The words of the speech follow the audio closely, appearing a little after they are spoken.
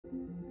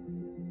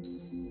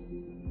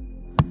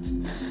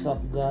What's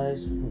up,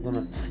 guys? We're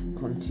gonna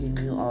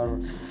continue our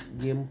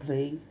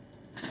gameplay.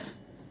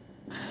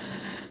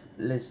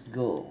 Let's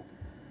go.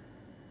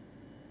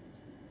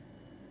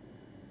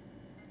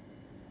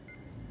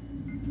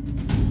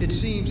 It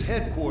seems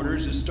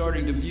headquarters is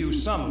starting to view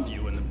some of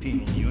you in the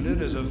penal unit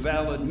as a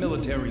valid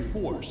military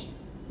force.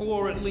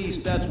 Or at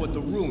least that's what the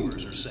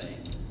rumors are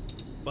saying.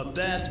 But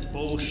that's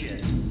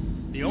bullshit.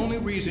 The only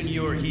reason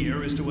you're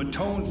here is to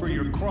atone for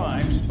your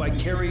crimes by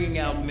carrying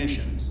out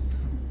missions.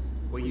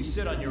 Well, you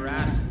sit on your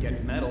ass and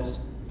get medals.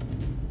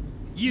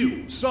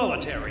 You,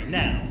 Solitary,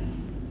 now.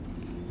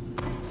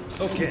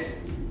 Okay,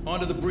 on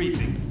to the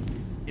briefing.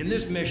 In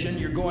this mission,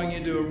 you're going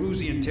into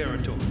Erusian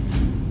territory.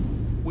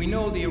 We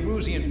know the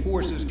Erusian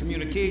Forces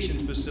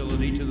communications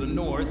facility to the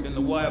north in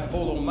the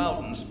Waiapolo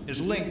Mountains is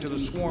linked to the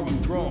swarm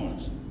of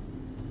drones.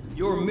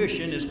 Your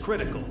mission is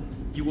critical.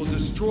 You will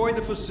destroy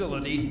the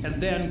facility and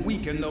then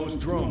weaken those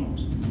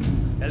drones.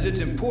 As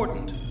it's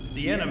important,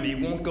 the enemy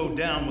won't go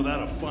down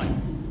without a fight.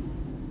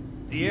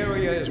 The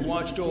area is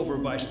watched over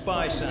by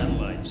spy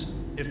satellites.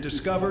 If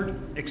discovered,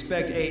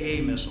 expect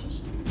AA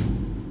missiles.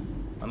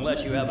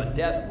 Unless you have a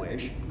death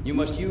wish, you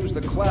must use the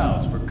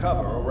clouds for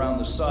cover around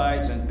the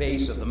sides and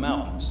base of the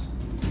mountains.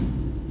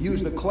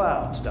 Use the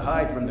clouds to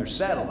hide from their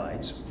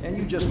satellites, and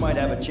you just might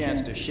have a chance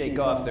to shake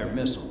off their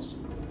missiles.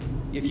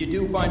 If you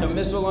do find a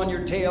missile on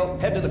your tail,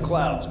 head to the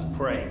clouds and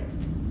pray.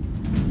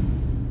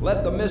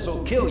 Let the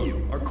missile kill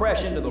you or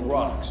crash into the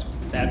rocks.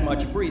 That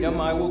much freedom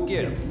I will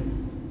give.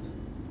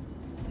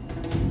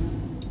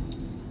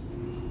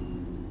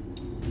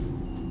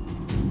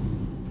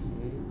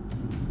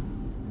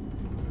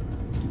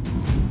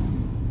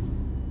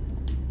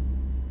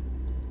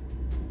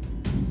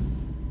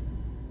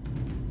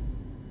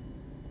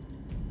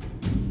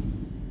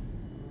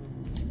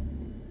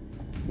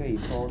 Okay,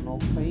 so no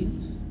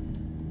planes.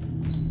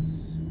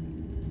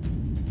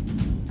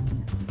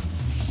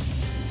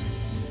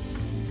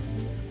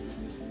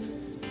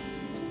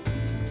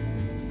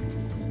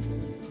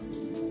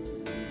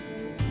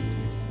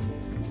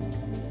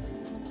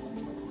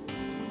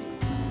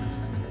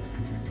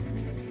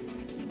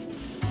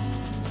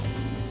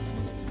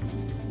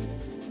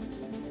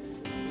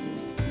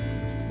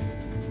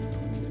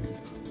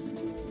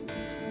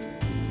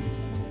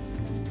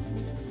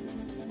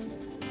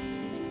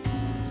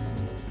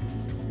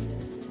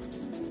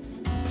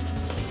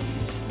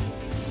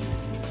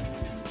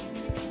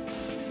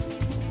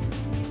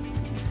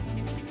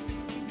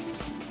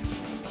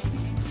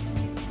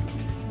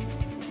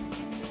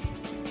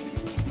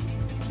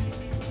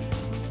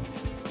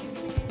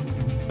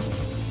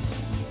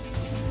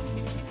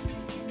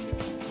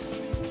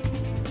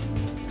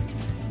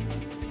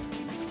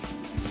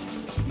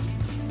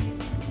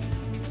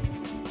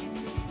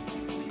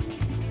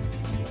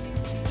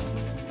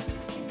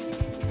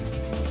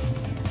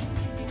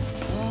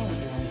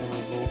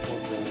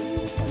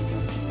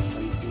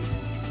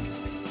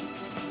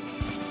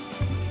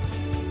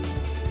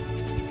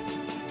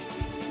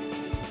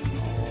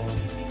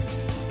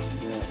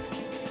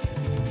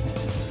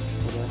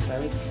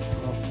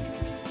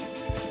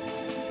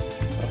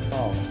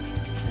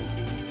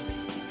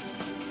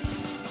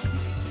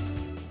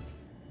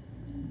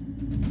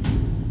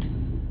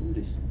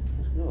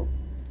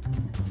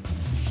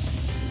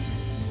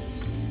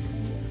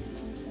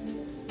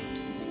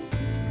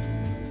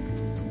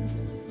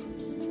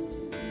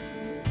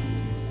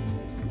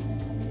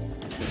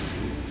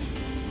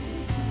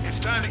 It's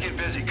time to get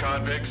busy,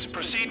 convicts.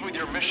 Proceed with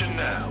your mission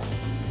now.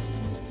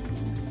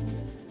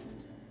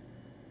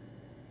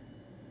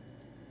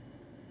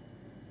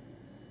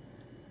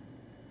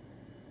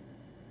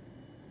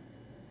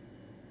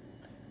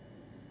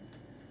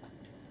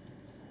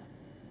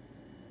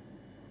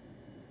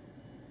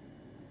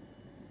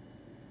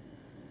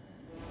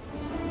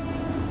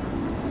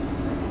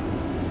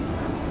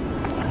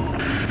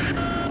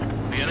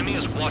 The enemy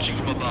is watching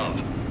from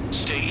above.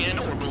 Stay in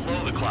or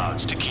below the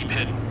clouds to keep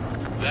hidden.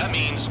 That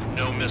means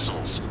no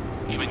missiles.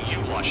 Even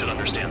you should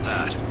understand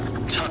that.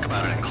 Talk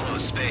about an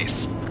enclosed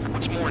space.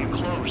 What's more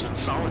enclosed than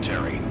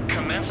solitary?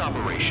 Commence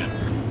operation.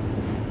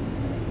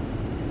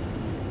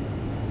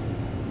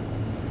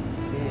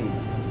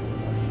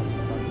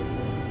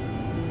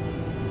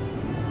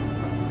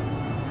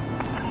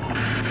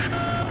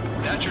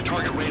 That's your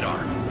target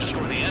radar.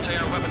 Destroy the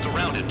anti-air weapons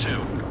around it,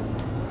 too.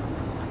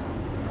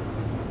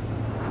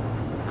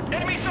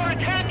 Enemies are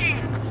attacking!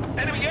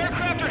 Enemy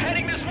aircraft are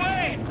heading this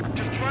way!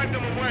 Just drive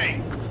them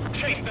away.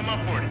 Chase them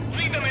upward.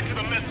 Lead them into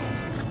the missiles.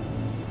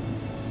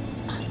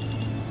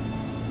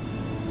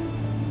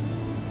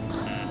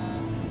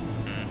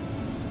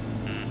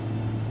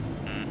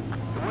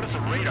 What if the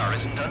radar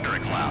isn't under a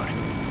cloud?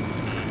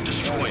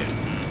 Destroy it,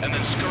 and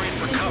then scurry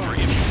for cover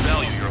if you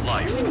value your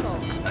life.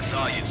 I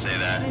thought you'd say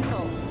that.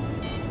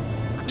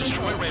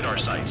 Destroy radar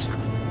sites.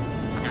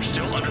 You're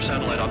still under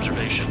satellite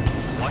observation.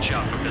 Watch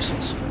out for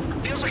missiles.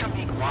 Feels like I'm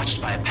being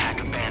watched by a pack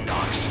of band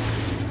dogs.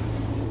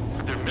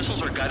 Their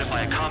missiles are guided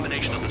by a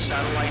combination of the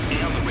satellite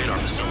and the radar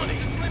facility.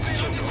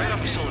 So if the radar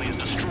facility is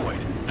destroyed,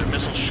 their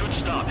missiles should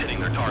stop hitting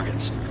their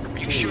targets. Are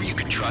you sure you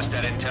can trust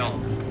that intel?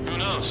 Who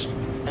knows?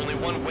 Only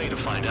one way to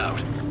find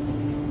out.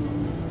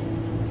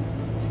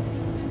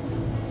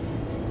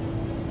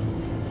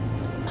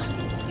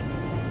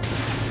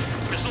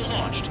 Missile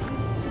launched. No.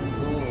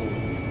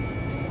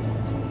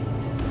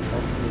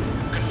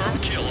 Okay.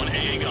 Confirmed kill on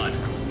AA gun.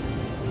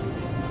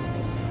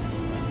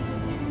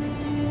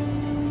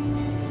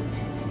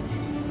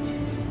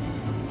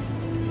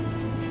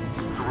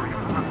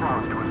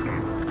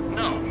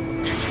 No,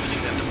 you're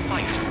using them to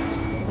fight.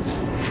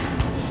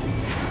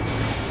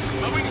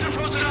 My wings are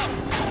frozen up!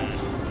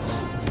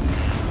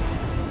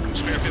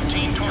 Spare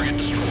 15, target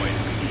destroyed.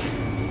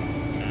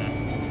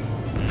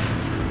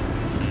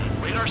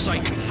 Radar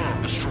site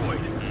confirmed destroyed.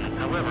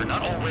 However,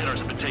 not all radars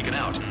have been taken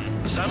out.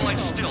 The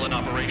satellite's still in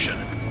operation.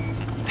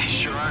 They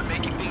sure aren't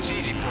making things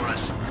easy for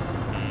us.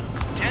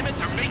 Damn it,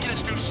 they're making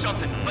us do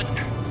something, but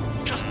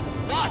just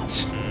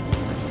what?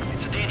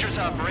 It's a dangerous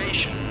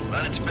operation,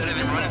 but it's better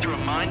than running through a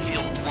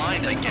minefield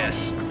blind, I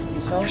guess.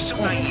 You're so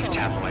naive,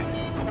 Tabloid.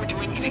 What we're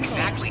doing is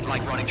exactly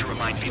like running through a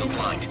minefield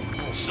blind.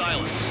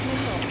 Silence.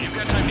 If you've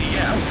got time to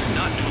yap, you're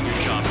not doing your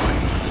job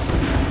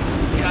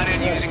right. Got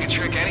in using a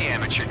trick any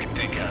amateur could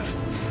think of.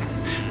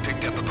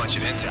 Picked up a bunch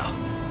of intel.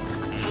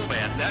 Full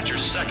band, that's your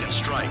second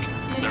strike.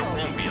 There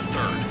won't be a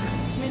third.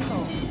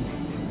 Missile.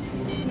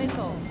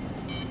 Missile.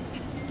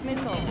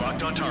 Missile.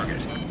 Locked on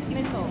target.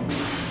 Missile.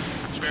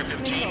 Spare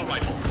 15,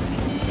 rifle.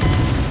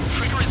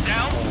 Trigger is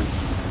down.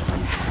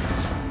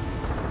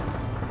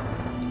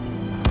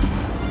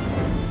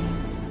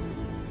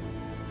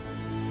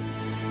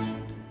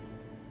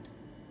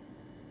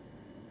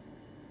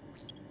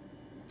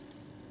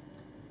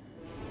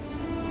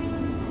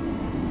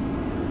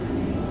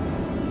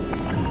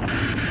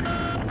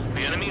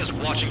 The enemy is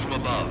watching from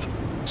above.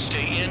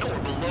 Stay in or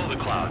below the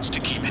clouds to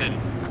keep hidden.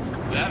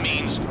 That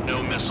means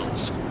no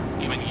missiles.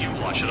 Even you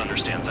lot should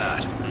understand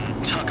that.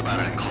 Talk about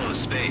an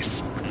enclosed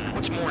space.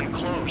 What's more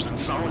enclosed than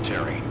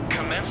solitary?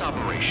 Commence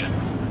operation.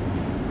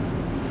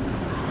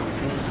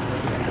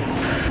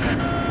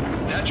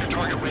 That's your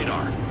target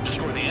radar.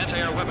 Destroy the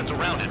anti-air weapons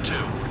around it,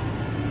 too.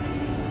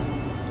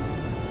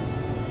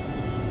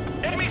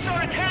 Enemies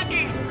are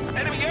attacking!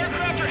 Enemy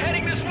aircraft are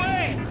heading this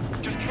way!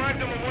 Just drive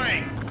them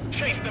away.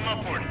 Chase them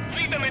upward.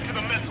 Lead them into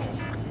the missiles.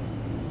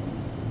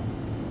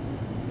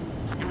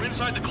 You're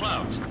inside the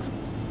clouds.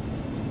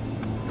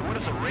 What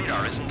if the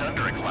radar isn't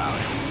under a cloud?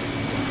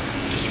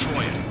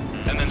 Destroy it,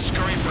 and then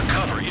scurry for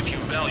cover if you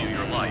value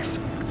your life.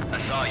 I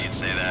thought you'd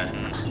say that.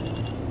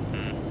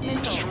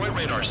 Missile. Destroy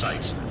radar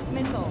sites.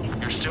 Missile.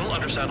 You're still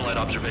under satellite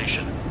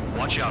observation.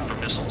 Watch out for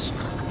missiles.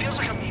 Feels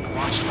like I'm being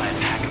watched by a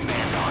pack of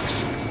band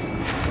dogs.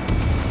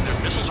 Their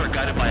missiles are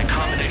guided by a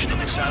combination of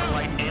the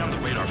satellite and the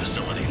radar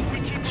facility.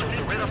 So if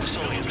the radar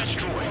facility is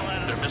destroyed,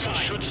 their missiles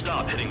should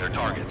stop hitting their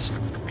targets.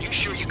 Are you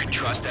sure you can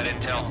trust that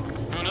intel?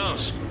 Who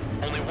knows?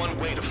 Only one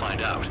way to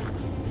find out.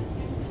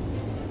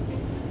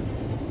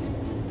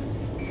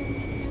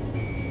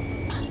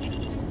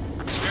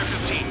 Spare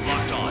 15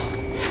 locked on.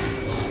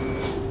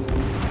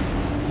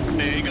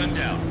 A gun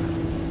down.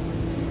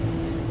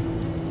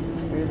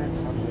 Okay, that's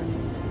hardware.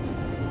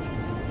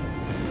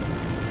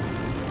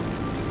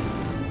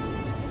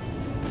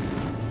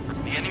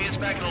 The enemy is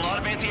packing a lot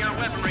of anti-air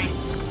weaponry.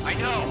 I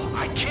know.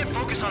 I can't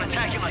focus on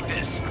attacking like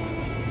this.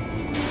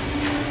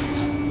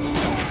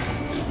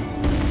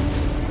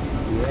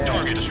 Yeah.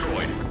 Target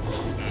destroyed.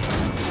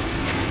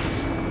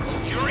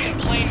 You're in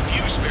plain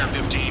view, Spare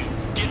 15.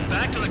 Get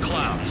back to the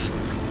clouds.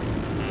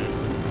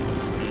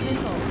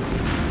 Missile.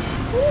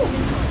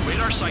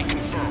 Radar site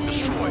confirmed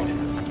destroyed.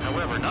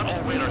 However, not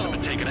all radars have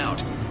been taken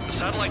out. The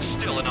satellite's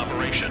still in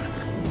operation.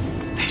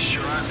 They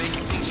sure aren't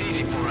making things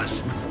easy for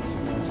us.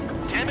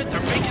 Damn it,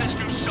 they're making us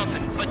do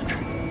something, but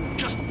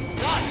just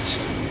what?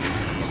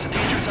 It's a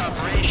dangerous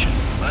operation,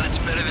 but it's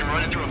better than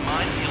running through a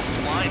minefield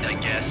blind, I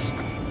guess.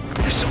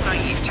 You're so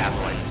naive,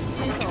 Tabloid.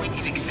 What we're doing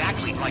is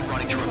exactly like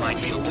running through a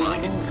minefield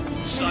blind.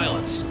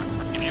 Silence.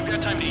 If you've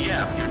got time to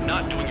yap, you're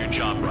not doing your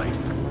job right.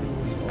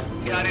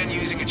 Got in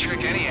using a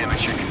trick any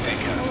amateur can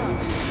think of.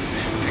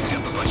 Picked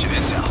up a bunch of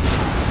intel.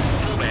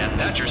 Full band,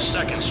 that's your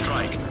second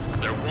strike.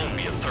 There won't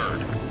be a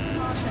third.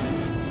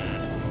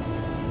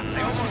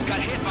 I almost got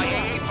hit by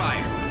AA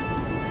fire.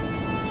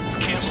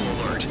 Cancel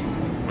alert.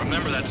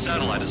 Remember that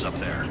satellite is up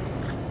there.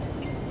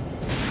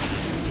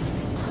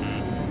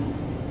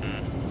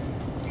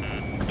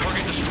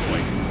 Target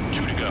destroyed.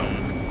 2 to go.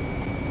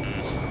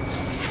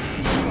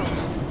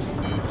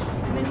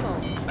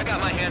 Missile. I got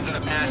my hands on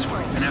a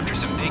password, and after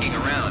some digging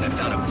around, I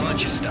found a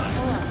bunch of stuff.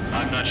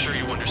 I'm not sure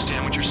you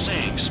understand what you're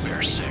saying,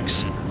 Spare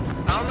 6.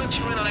 I'll let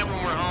you in on it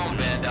when we're home,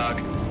 Band Dog.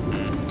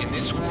 In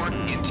this war,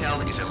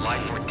 intel is a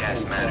life or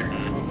death matter.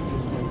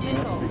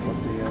 Missile.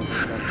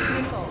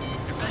 Missile.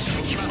 I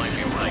think you might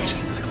be right.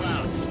 The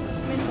clouds.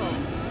 Missile.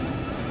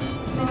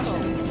 Missile.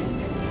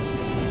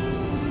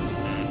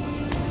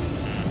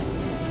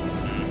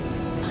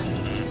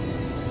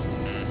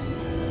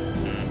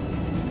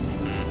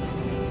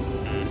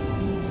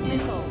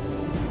 Missile.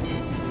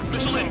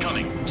 Missile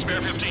incoming.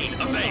 Spare 15.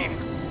 Evade.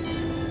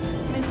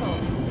 Missile.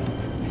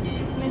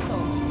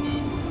 Missile.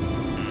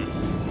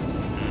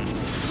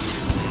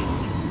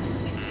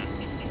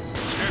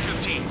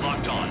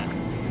 locked on.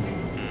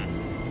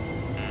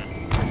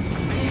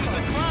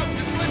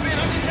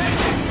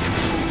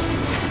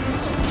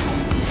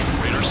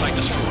 Radar site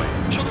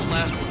destroyed. Show the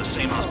last one the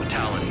same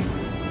hospitality.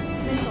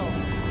 Missile.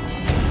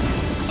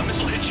 A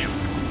missile hit you.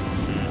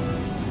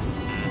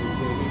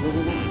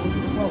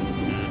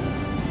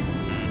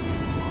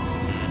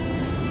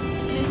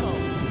 Missile.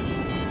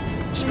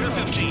 Spare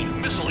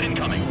 15, missile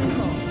incoming.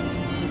 Missile.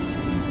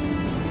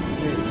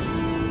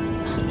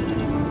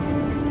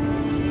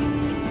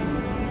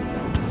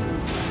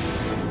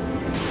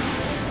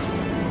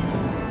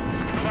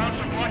 Clouds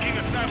are blocking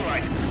the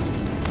satellite.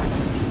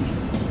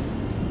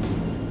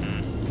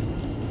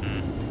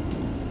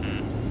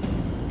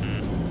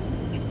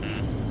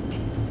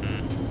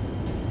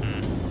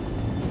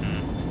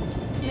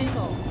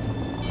 Missile.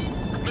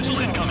 Missile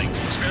incoming.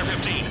 Spare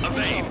 15,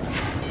 evade.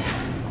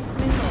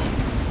 Missile.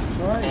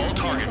 All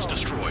targets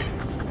destroyed.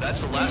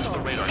 That's the last of the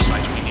radar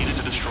sites we needed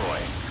to destroy.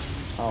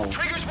 Oh.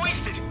 Trigger's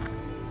wasted.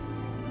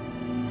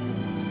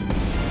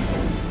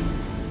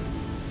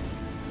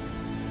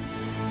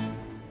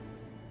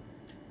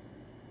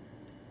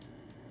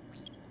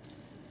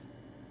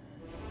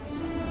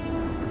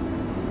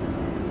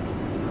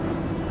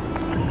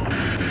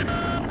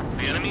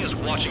 The enemy is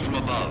watching from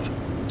above.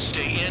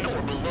 Stay in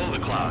or below the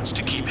clouds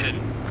to keep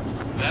hidden.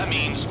 That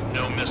means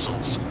no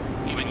missiles.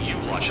 Even you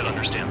lot should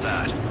understand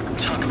that.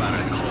 Talk about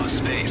an enclosed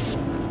space.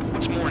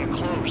 What's more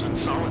enclosed than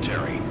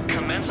solitary?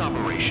 Commence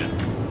operation.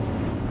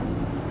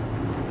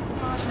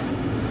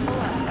 Caution.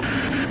 Alert.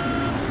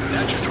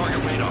 That's your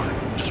target radar.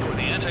 Destroy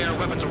the anti-air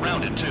weapons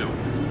around it, too.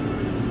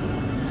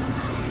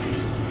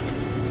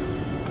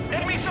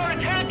 Enemies are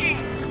attacking!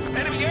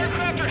 Enemy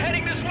aircraft are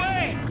heading this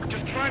way!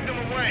 Just drive them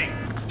away.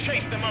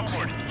 Chase them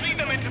upward. Feed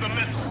them into the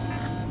missile.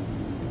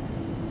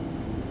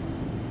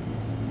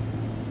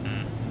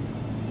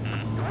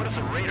 What if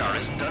the radar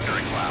isn't under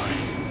a cloud?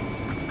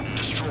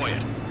 Destroy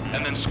it,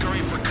 and then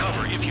scurry for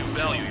cover if you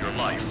value your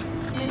life.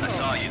 I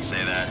thought you'd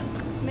say that.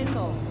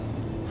 Missile.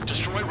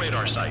 Destroy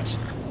radar sites.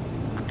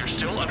 You're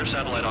still under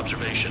satellite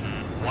observation.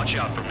 Watch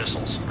out for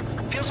missiles.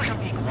 Feels like I'm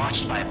being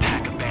watched by a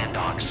pack of band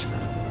dogs.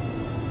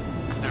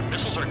 Their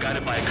missiles are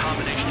guided by a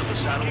combination of the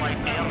satellite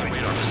and the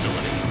radar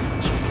facility.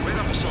 So if the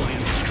radar facility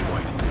is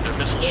destroyed, their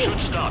missiles should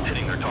stop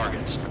hitting their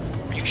targets.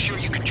 Are you sure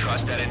you can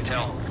trust that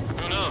intel?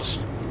 Who knows?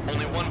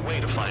 Only one way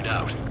to find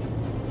out.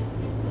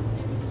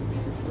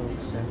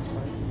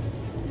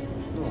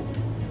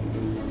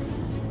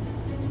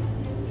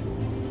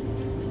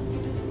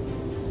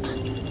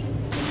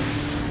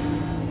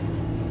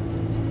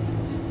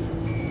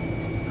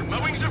 My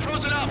wings are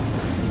frozen up!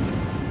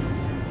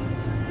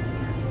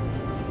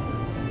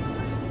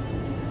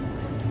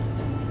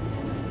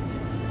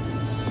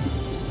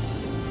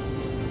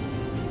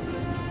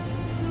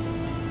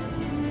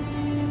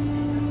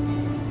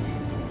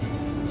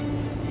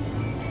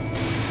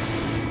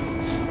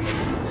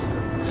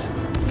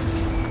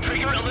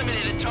 Trigger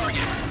eliminated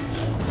target.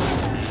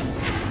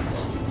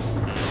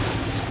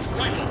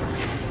 Rifle!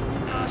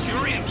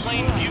 You're in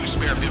plain view,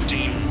 Spare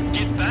 15.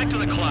 Get back to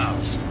the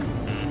clouds.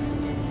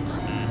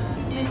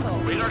 Missile.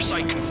 Radar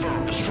site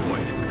confirmed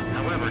destroyed.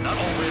 However, not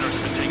all radars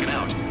have been taken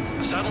out.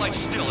 The satellite's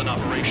still in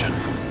operation.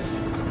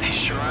 They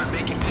sure aren't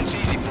making things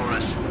easy for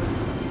us.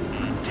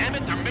 Damn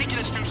it, they're making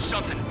us do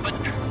something, but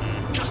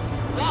just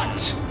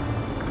what?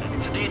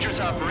 It's a dangerous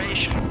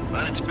operation,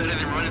 but it's better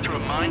than running through a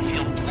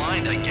minefield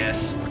blind, I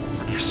guess.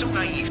 You're so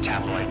naive,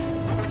 Tabloid.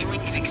 What we're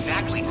doing is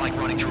exactly like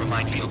running through a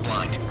minefield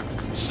blind.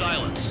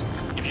 Silence.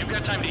 If you've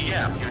got time to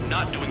yap, you're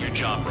not doing your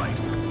job right.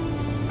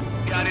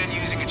 Got in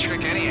using a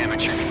trick any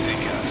amateur can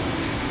think of.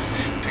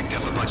 Picked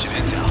up a bunch of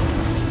intel.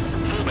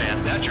 Full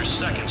band, that's your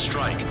second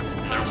strike.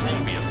 There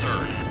won't be a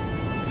third.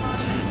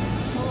 Caution.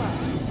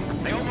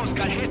 Alert. They almost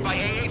got hit by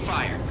AA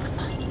fire.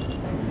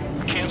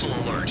 Cancel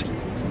alert.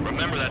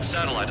 Remember that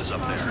satellite is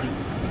up there.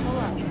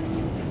 Alert.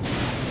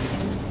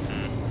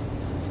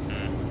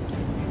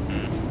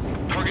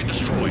 Target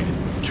destroyed.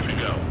 2 to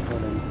go.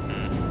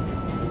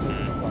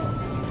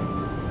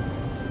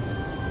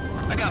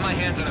 I got my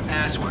hands on a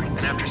password, and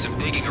after some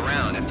digging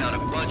around, I found a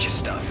bunch of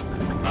stuff.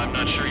 I'm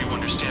not sure you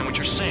understand what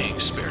you're saying,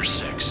 Spare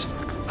 6.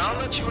 I'll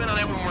let you in on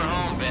it when we're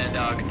home,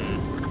 Bandog.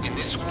 In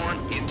this war,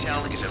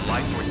 intel is a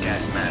life or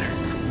death matter.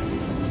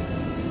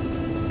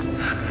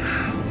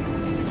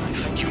 I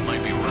think you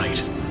might be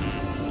right.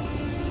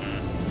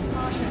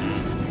 Caution.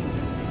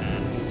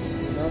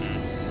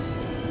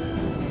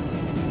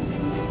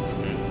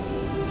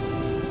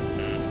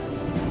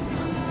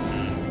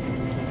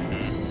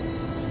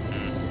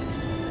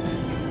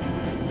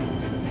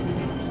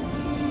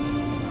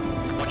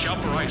 Watch out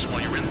for ice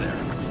while you're in there.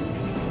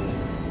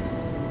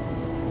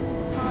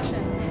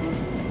 Caution.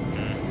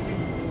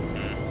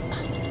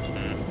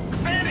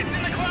 Bandits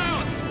in the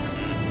clouds!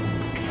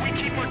 If we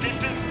keep our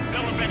distance,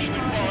 they'll eventually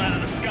fall out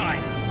of the sky.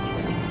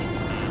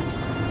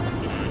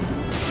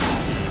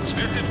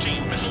 Spare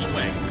 15, missile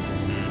away.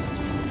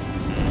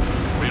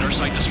 Radar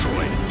site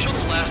destroyed. Show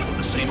the last one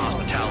the same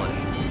hospitality.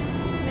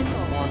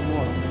 Missile. One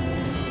more.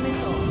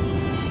 Missile.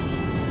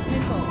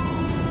 Missile.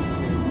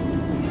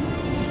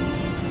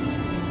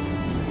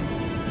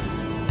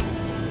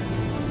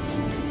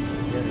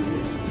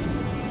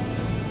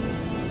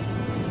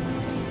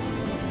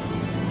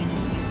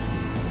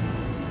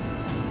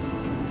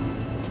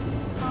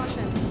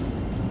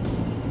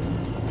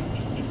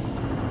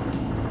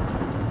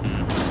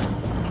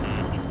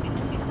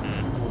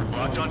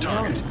 Locked on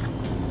target.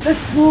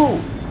 Let's go!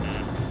 All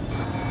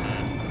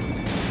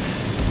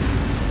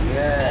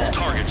Yeah.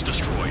 targets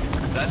destroyed.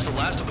 That's the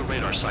last of the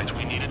radar sites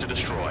we needed to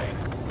destroy.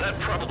 That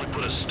probably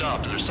put a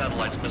stop to their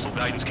satellite's missile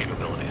guidance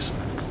capabilities.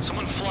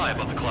 Someone fly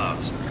above the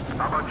clouds.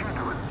 How about you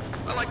do it?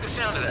 I like the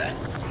sound of that.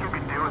 You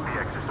can deal with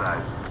the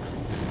exercise.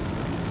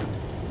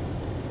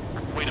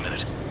 Wait a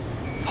minute.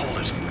 Hold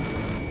it.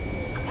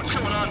 What's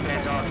going on,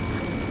 Band Dog?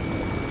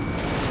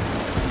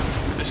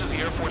 This is the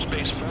Air Force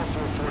Base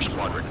 444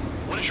 Squadron.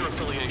 What is your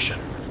affiliation?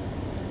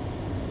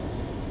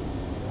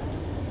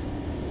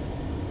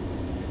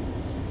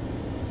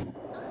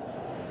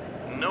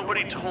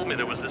 Nobody told me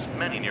there was this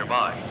many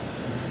nearby.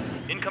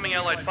 Incoming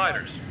Allied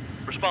fighters.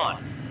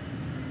 Respond.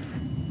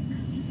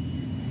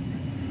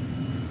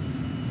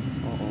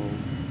 Uh-oh.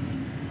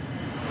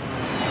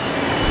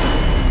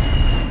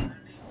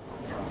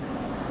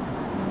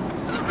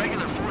 The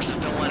regular forces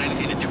don't want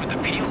anything to do with the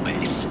Peel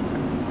base.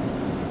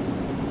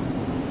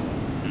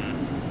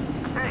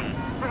 Hey,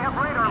 they have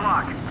radar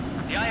lock.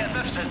 The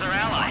IFF says they're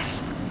allies.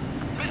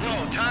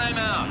 Whoa, time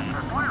out.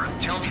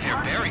 Tell me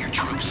they're barrier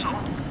troops.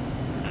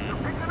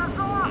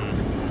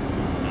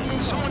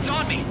 Someone's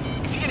on me.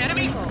 Is he an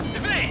enemy?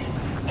 Evade!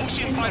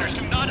 Ocean fighters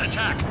do not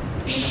attack!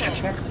 Shit!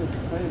 Capture the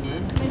plane,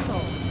 man.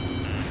 Missile.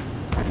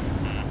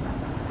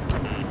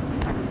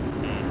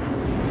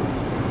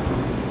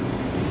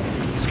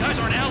 These guys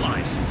aren't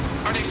allies!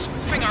 Are they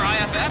spoofing our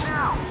IFF?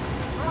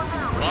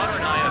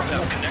 Modern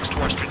IFF connects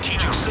to our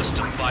strategic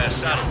system via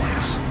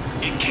satellites.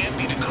 It can't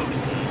be decoded.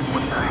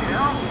 What the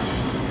hell?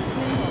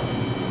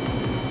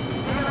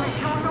 The enemy's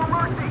showing no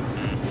mercy!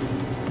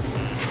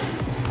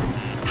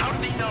 How do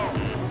they know?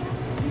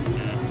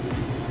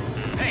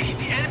 Hey,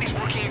 the enemy's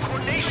working in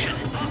coordination!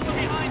 Hostile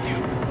behind you!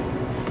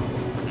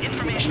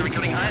 Information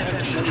regarding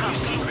IFF is top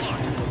secret.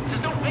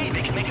 There's no way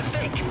they can make it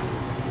fake.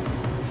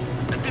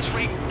 At this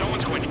rate, no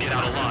one's going to get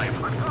out alive.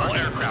 All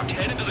aircraft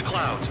head into the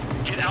clouds.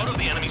 Get out of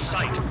the enemy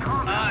sight.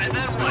 And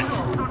then what?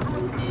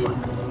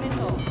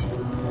 Missile.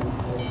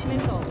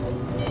 Missile.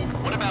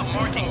 What about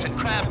markings and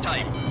craft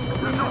type?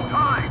 There's no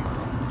time!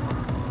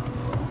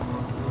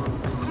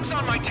 Who's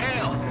on my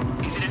tail?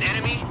 Is it an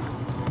enemy?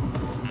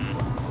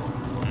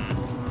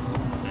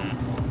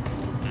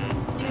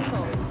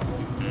 Missile.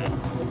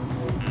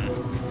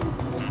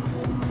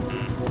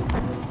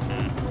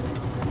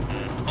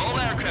 All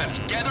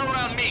aircraft, gather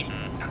around me.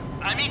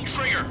 I mean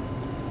Trigger.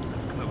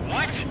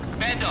 What?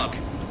 Bandog,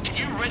 can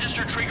you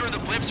register Trigger and the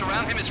blips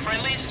around him as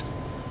friendlies?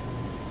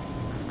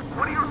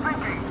 What are you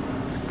thinking?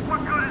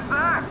 What good is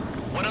that?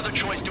 What other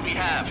choice do we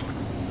have?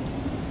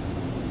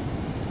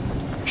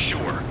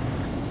 Sure.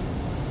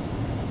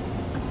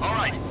 All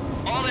right,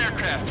 all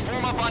aircraft,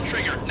 form up on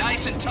Trigger,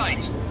 nice and tight.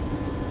 Let's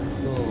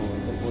go.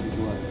 The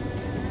bodyguard.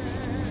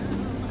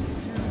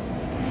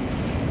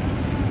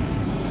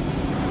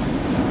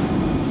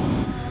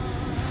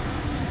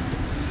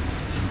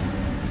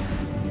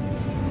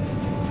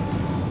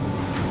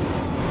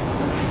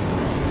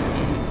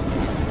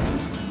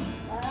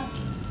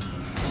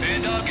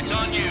 Bandog, it's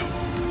on you.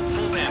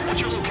 Full band,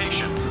 what's your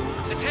location?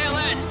 The tail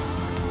end.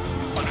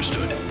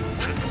 Understood.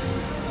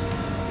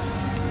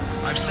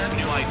 I've sent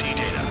new ID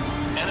data.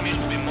 Enemies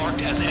will be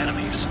marked as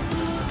enemies.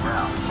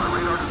 Yeah, my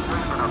radar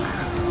display's been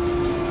updated.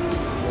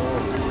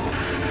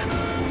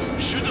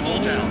 Shoot them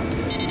all down.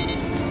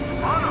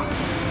 On them!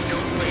 No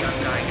way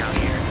I'm dying out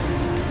here.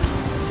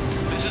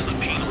 This is the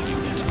penal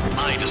unit.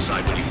 I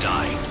decide when you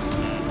die.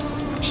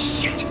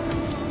 Shit!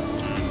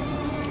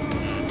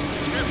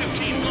 Sphere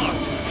 15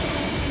 locked.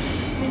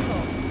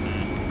 Missile.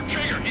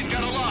 Trigger, he's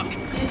got a lock.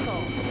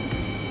 Missile.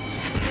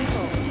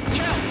 Missile.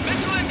 Cal,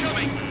 missile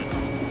incoming!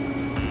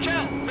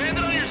 Cal,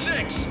 bandit on your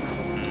 6.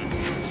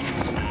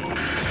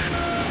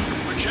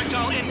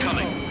 Projectile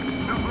incoming.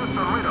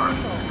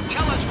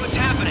 Tell us what's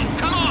happening.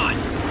 Come on!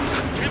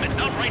 Damn it,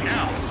 not right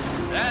now.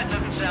 That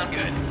doesn't sound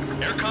good.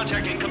 Air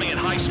contact incoming at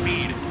high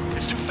speed.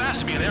 It's too fast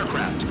to be an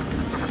aircraft.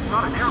 If it's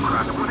not an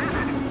aircraft, what is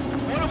it?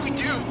 What do we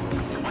do?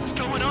 What's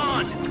going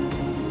on?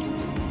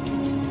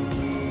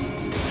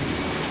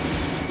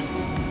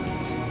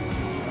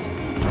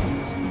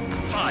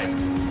 Five,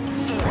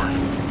 four,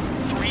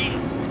 three,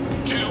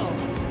 two,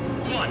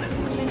 one.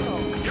 Missile.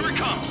 Here it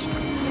comes.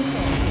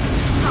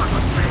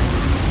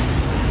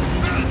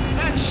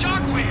 That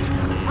shockwave!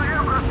 My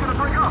aircraft's gonna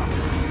break up!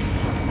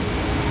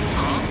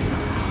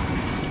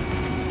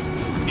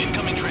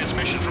 Incoming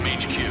transmission from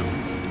HQ.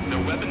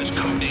 Their weapon is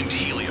codenamed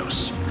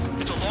Helios.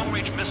 It's a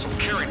long-range missile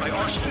carried by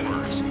Arsenal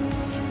birds.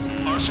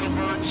 Arsenal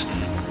birds?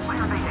 Why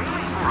are they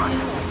aiming for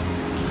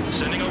us?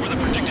 Sending over the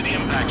predicted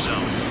impact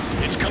zone.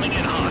 It's coming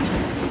in hot.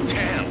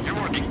 Damn, you're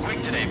working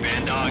quick today,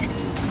 Bandog.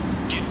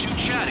 Get too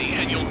chatty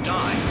and you'll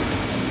die.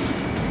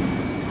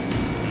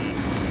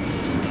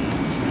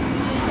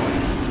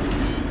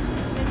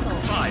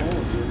 Five,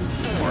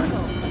 four,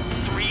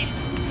 three,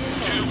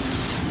 two,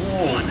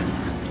 one.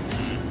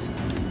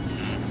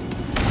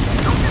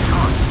 Don't get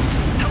caught.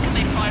 How can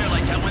they fire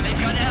like that when they've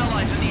got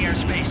allies in the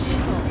airspace?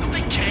 Don't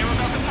they care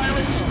about the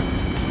pilots?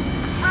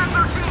 Man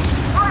 13!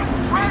 Right!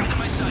 Right into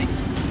my sights.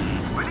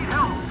 We need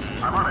help.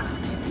 I'm on it.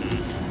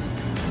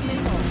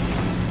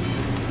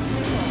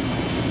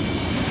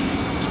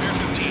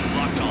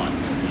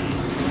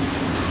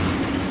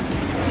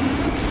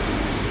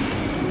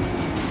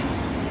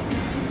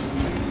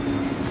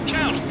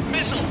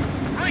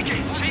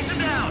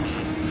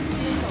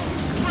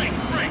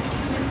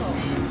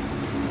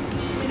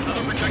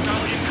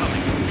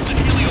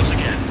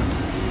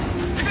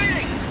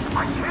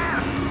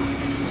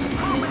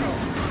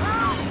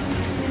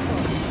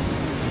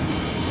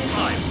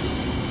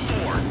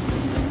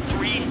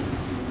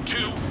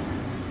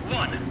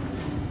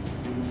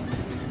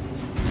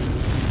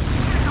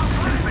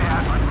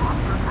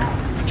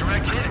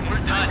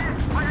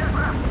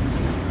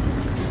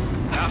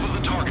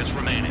 targets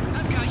remaining.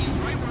 I've got you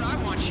right where I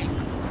want you.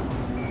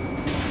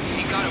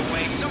 He got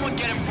away. Someone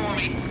get him for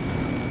me.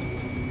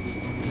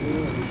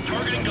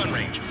 Targeting gun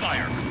range.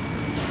 Fire.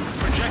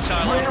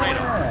 Projectile on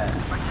radar.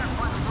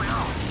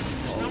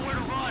 There's nowhere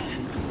to run.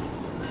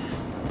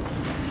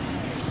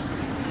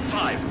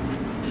 5,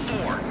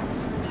 4,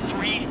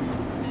 3,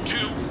 2,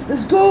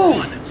 Let's go!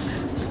 1. No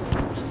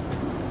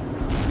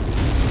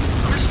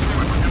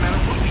matter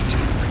what we do.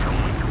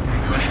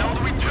 What the hell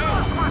do we do?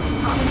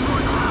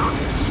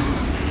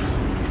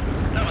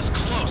 That was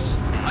close.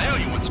 I owe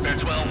you one, Spare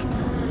 12.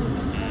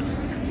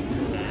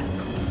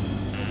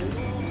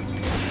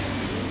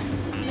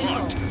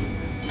 Locked.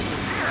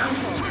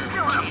 Spare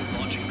 15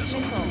 launching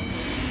missile.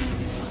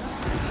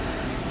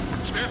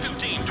 Spare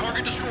 15,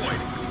 target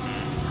destroyed.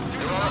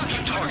 There are a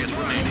few targets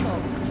remaining.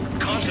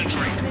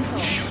 Concentrate.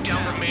 Shoot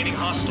down remaining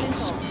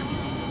hostiles. Move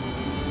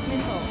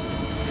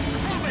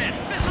in!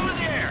 Missile in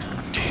the air!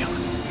 Damn.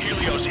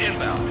 Helios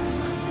inbound.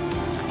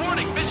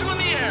 Warning! Missile in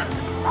the air!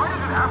 Why does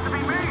it have to be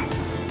me?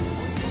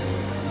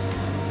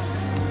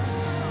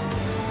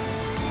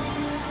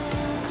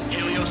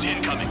 Helios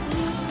incoming.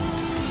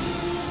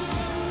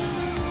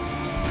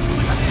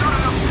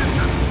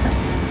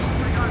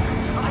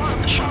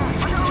 The shot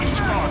too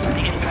far from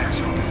the impact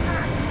zone.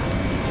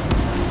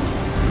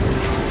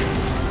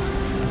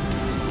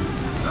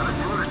 Gotta do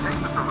what it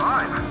takes to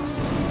survive.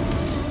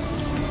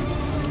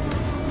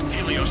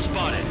 Helios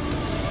spotted.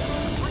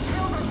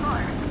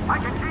 I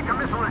can take a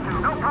missile or two,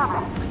 no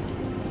problem.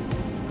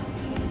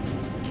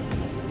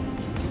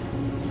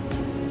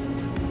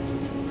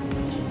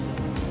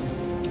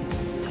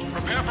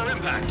 Prepare for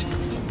impact.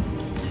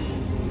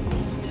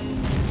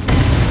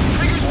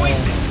 Trigger's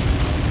wasted.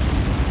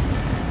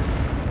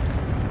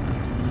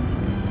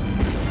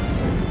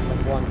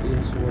 One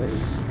inch away.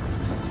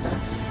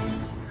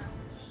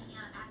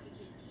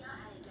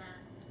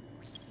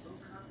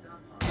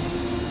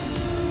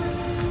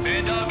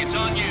 Band Dog, it's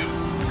on you.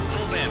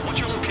 Full band, what's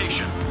your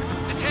location?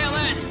 The tail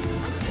end.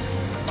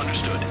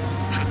 Understood.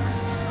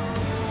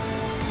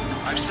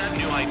 I've sent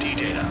new ID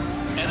data.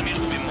 Enemies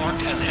will be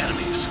marked as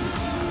enemies.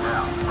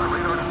 Yeah, my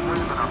radar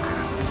display's been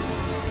updated.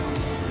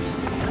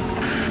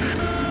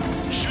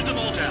 Shoot them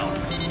all down.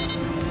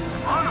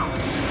 On them!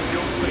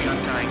 No way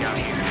I'm dying out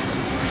here.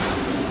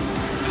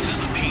 This is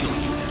the penal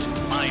unit.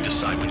 I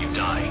decide when you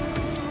die.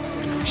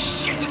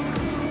 Shit!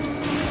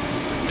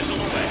 Missile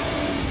away.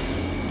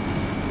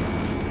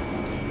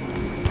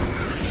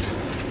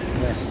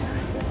 Yes.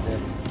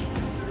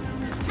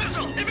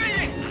 Missile!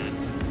 Evading!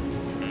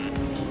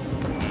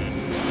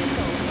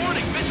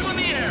 Warning! Missile in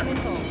the air!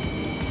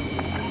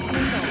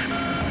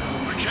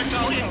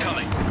 Projectile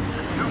incoming.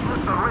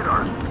 Use the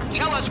radar.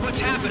 Tell us what's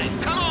happening.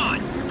 Come on!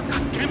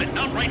 God damn it,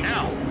 not right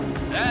now.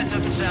 That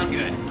doesn't sound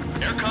good.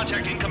 Air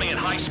contact incoming at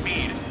high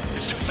speed.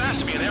 It's too fast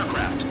to be an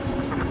aircraft. If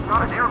it's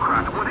not an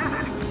aircraft, what is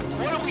it?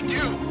 What do we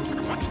do?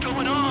 What's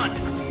going on?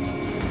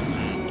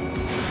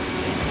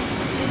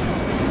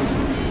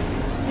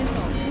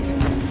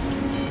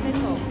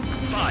 Missile.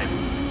 5,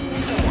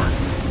 4,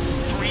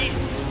 3,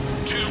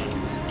 2,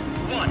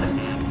 1.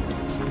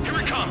 Here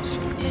it comes.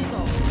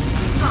 Missile.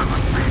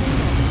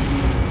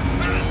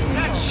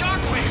 That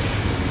shockwave!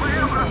 My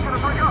aircraft's gonna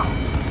break up!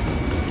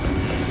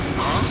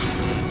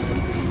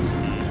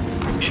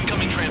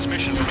 Incoming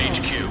transmission from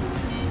HQ.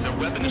 Their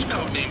weapon is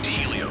codenamed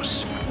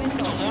Helios.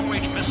 It's a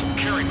long-range missile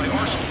carried by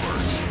Arsenal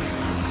birds.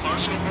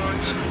 Arsenal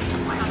birds?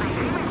 Why are they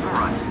aiming for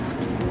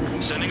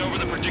us? Sending over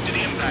the predicted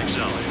impact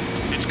zone.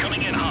 It's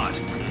coming in hot.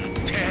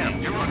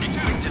 Damn, you're on your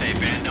doing today,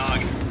 Band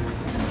Dog.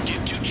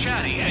 Get too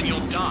chatty and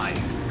you'll die.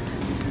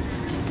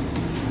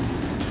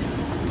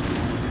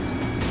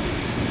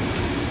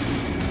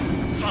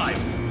 Five,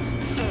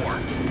 4,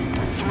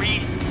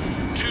 3,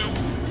 2,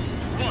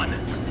 1.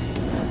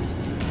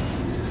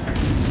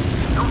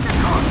 Don't get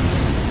caught.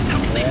 How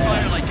can they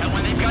fire like that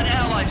when they've got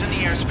allies in the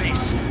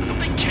airspace? Don't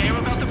they care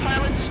about the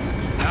pilots?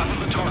 Half of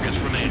the targets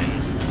remaining.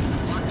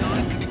 Locked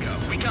on, good to go.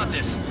 We got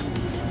this.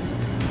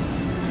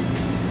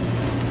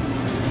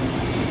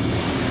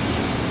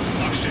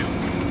 Fox 2.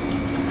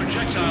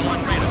 Projectile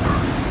on radar.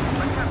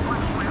 I can't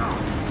find my way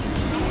out.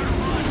 Nowhere to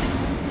run.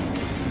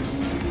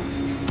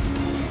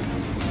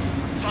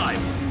 5,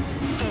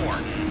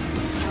 4,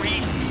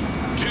 3,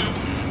 2,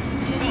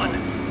 1.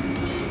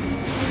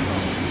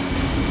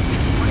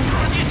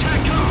 Where did the attack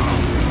come from?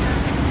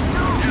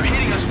 They're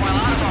hitting us while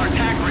out of our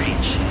attack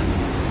range.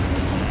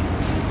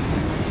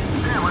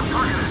 Damn, I'm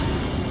targeted.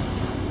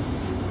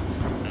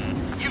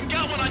 You've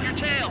got one on your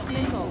tail.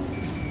 Missile.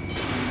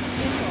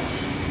 Missile.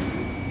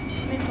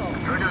 Missile.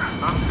 Trigger,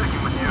 I'm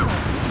sticking with you.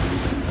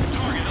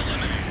 Target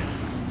eliminated.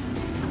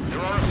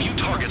 There are a few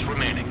targets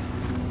remaining.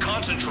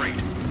 Concentrate.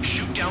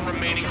 Shoot down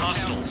remaining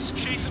hostiles.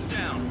 Chase them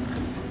down.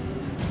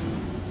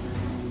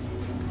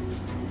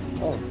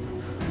 Oh.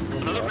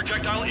 Another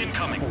projectile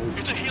incoming.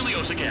 It's a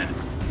Helios again.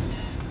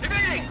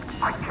 Evading!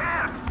 I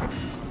can't!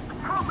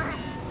 Help me!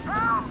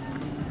 Help!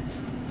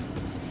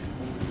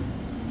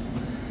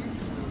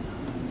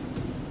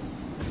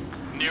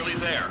 Nearly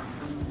there.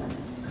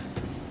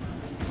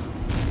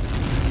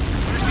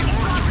 Where's the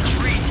order to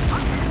retreat?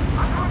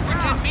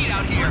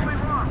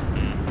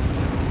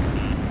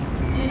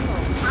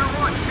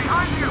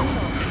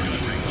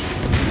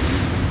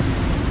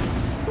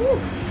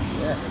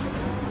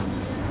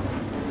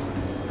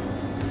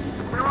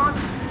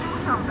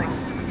 something.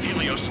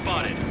 Helios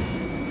spotted.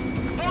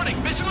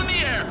 Warning, missile in the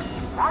air!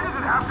 Why does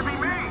it have to be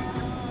me?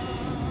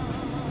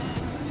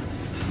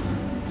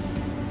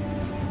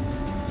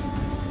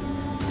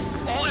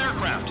 All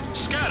aircraft,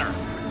 scatter!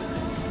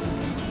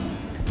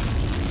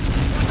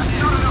 That's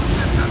not enough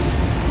distance.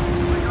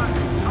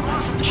 I'm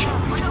off from the ship.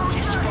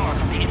 It's far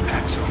from the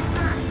impact zone.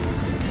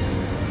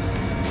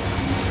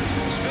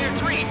 Spare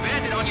 3,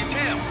 bandit on your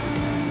tail.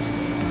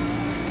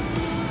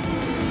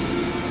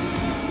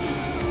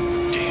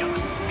 Damn,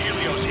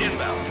 Helios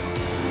inbound.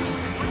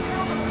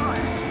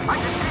 I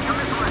can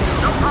decommission it,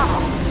 no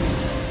problem.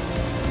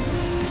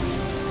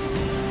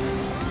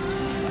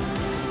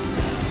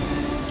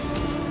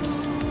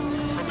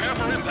 Prepare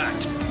for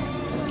impact.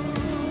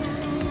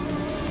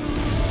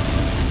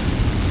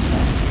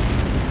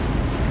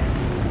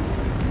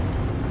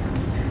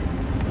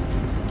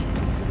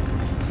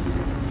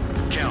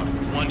 Count,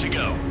 1 to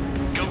go.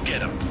 Go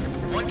get him.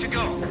 1 to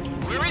go.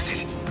 Where is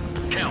it?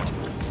 Count.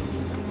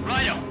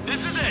 Righto,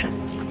 this is it.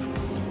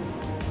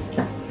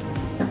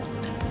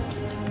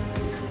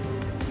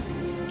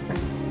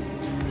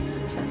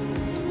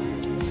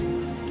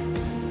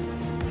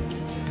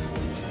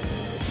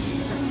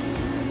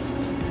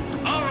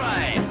 All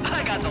right,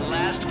 I got the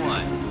last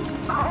one.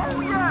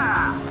 Oh,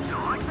 yeah! You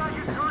like that,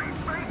 you dirty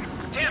freak?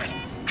 Damn it!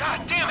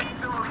 God damn it!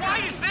 Why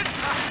is this?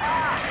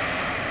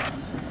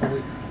 Oh,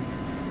 wait.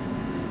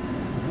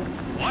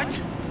 What?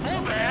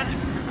 Full band?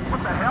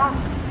 What the hell?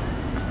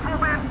 Full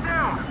band's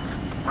down.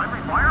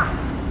 Friendly fire?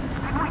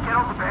 Didn't we get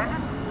all the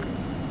bandits?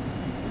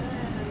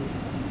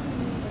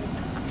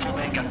 Full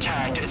band got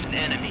tagged as an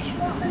enemy.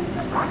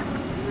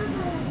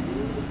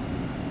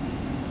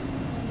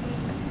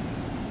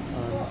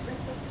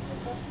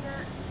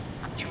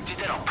 You did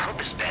that on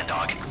purpose, Band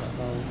Dog.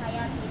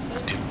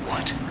 Did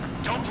what?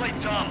 Don't play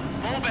dumb.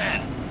 Full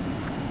band.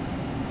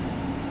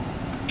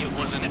 It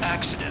was an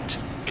accident.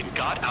 It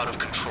got out of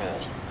control.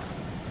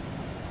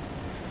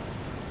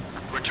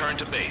 Return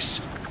to base.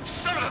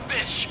 Son of a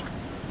bitch!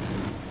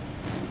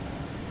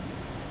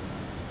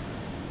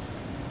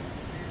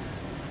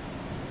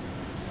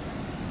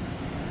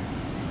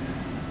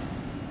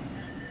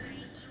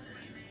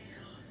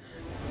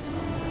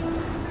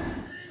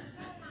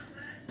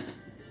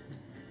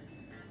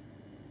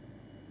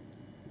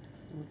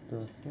 What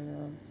the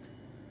hell?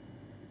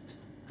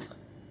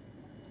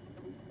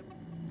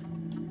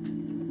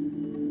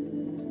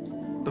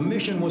 The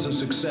mission was a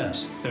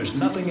success. There's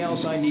nothing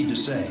else I need to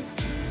say.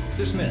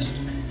 Dismissed.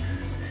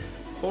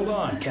 Hold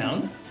on,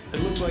 Count.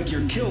 It looks like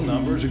your kill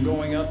numbers are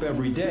going up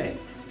every day.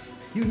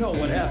 You know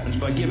what happens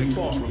by giving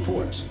false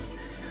reports.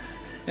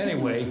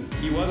 Anyway,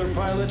 you other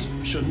pilots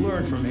should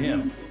learn from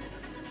him.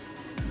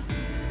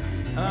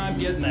 I'm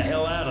getting the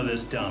hell out of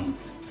this dump.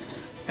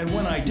 And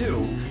when I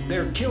do,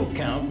 their kill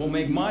count will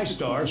make my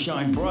star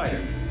shine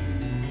brighter.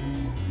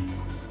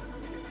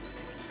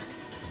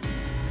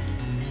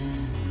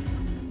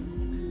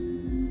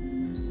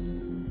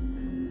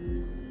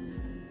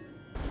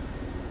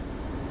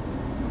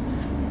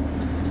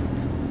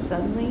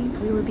 Suddenly,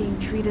 we were being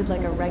treated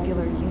like a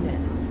regular unit.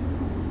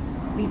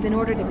 We've been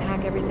ordered to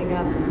pack everything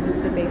up and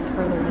move the base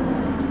further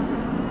inland.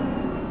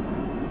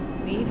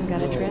 We even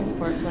got a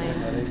transport plane.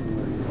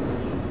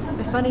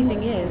 The funny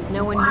thing is,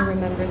 no one here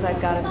remembers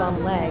I've got a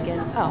bum leg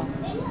and, oh,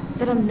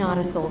 that I'm not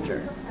a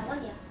soldier.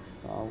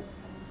 Wow.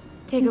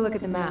 Take a look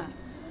at the map.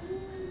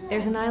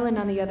 There's an island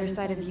on the other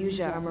side of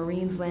Yuja our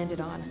Marines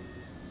landed on.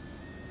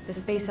 The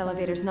space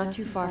elevator's not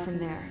too far from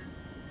there.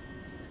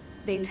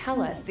 They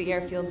tell us the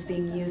airfield's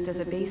being used as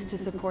a base to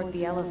support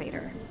the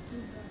elevator.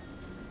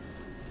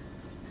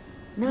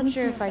 Not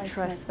sure if I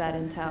trust that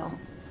intel.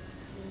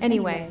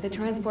 Anyway, the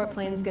transport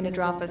plane's gonna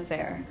drop us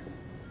there,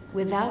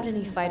 without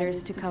any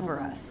fighters to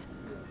cover us.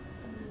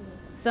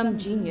 Some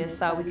genius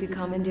thought we could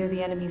commandeer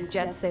the enemy's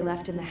jets they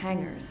left in the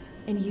hangars,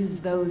 and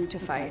use those to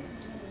fight.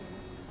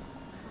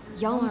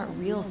 Y'all aren't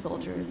real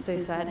soldiers, they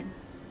said.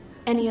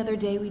 Any other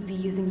day we'd be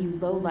using you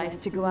lowlifes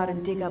to go out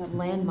and dig up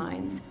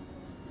landmines.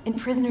 And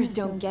prisoners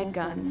don't get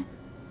guns.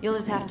 You'll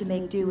just have to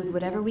make do with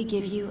whatever we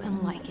give you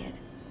and like it.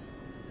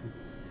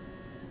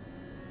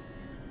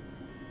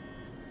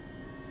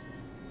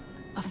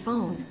 A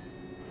phone.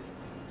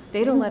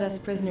 They don't let us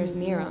prisoners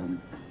near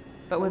them.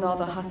 But with all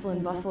the hustle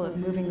and bustle of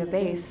moving the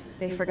base,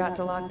 they forgot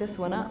to lock this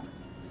one up.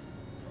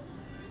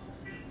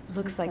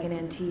 Looks like an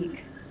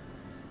antique.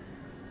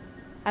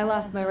 I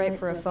lost my right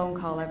for a phone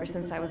call ever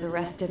since I was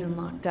arrested and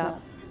locked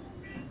up.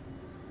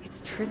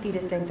 It's trippy to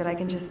think that I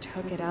can just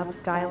hook it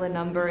up, dial a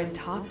number, and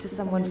talk to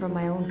someone from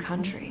my own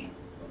country.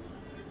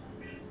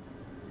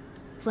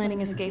 Planning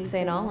escapes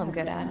ain't all I'm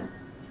good at.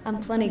 I'm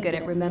plenty good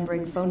at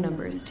remembering phone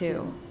numbers,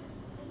 too.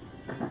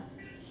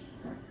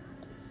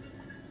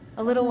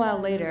 A little while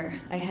later,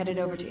 I headed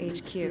over to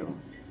HQ.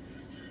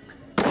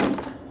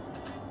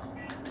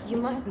 You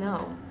must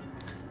know.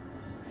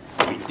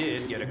 We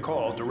did get a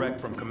call direct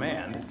from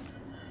command.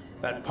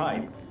 That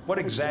pipe, what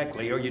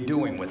exactly are you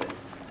doing with it?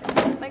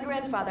 My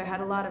grandfather had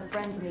a lot of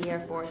friends in the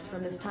Air Force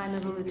from his time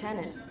as a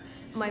lieutenant.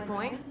 My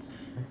point?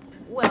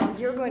 Well,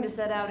 you're going to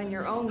set out in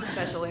your own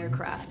special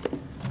aircraft.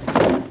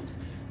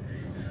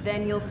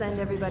 Then you'll send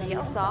everybody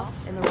else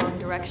off in the wrong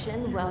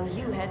direction while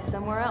you head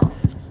somewhere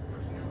else.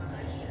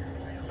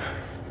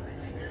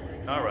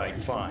 All right,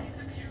 fine.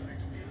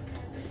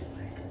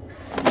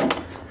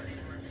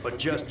 But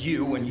just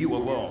you and you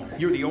alone.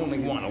 You're the only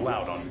one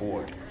allowed on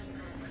board.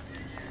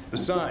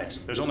 Besides,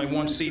 there's only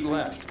one seat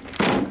left.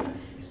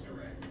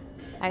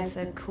 I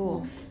said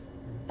cool.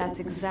 That's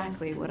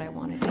exactly what I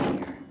wanted to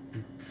hear.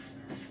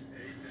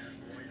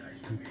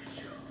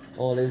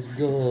 Oh, let's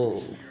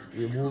go.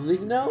 We're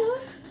moving now?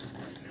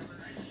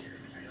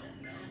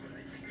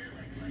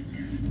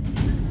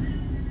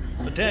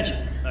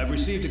 Attention, I've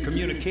received a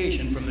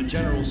communication from the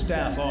General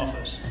Staff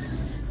Office.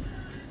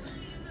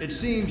 It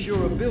seems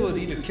your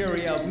ability to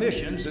carry out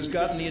missions has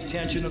gotten the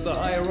attention of the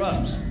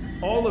higher-ups.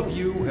 All of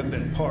you have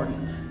been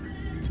pardoned.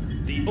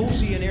 The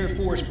Ocean Air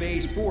Force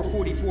Base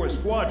 444th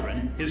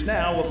Squadron is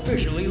now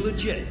officially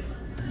legit.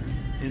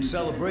 In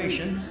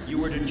celebration, you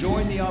were to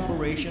join the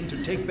operation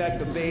to take back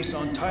the base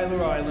on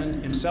Tyler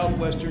Island in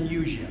southwestern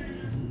Usea.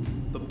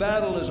 The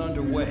battle is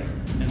underway,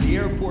 and the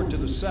airport to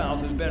the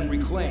south has been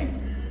reclaimed.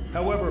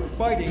 However,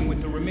 fighting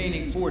with the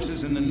remaining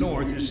forces in the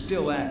north is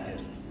still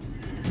active.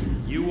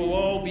 You will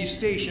all be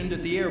stationed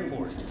at the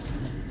airport.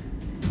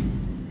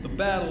 The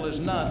battle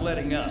is not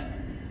letting up.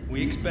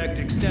 We expect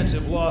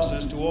extensive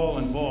losses to all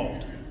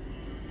involved.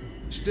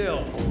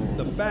 Still,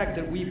 the fact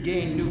that we've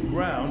gained new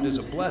ground is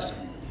a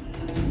blessing.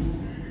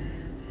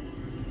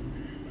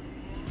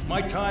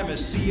 My time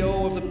as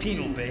CO of the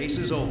penal base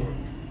is over.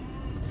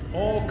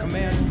 All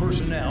command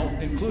personnel,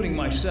 including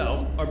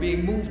myself, are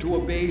being moved to a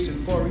base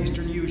in far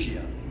eastern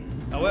Usea.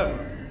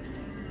 However,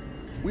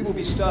 we will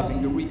be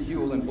stopping to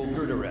refuel in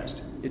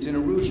Bulgurdarest. It's in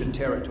Erusian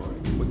territory,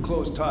 with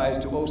close ties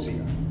to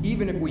Osea.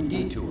 Even if we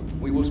detour,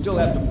 we will still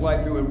have to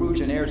fly through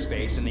Erusian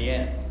airspace in the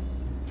end.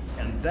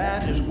 And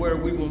that is where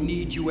we will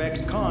need you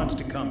ex-cons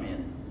to come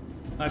in.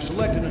 I've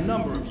selected a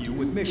number of you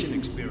with mission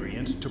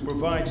experience to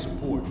provide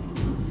support.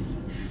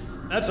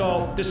 That's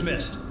all.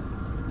 Dismissed.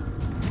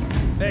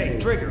 Hey,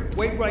 Trigger,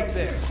 wait right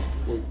there.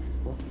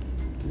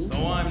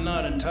 Though I'm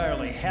not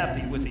entirely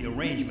happy with the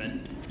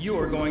arrangement, you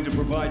are going to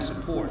provide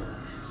support.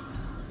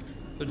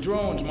 The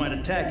drones might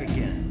attack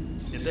again.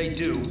 If they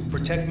do,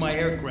 protect my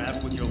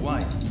aircraft with your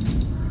life.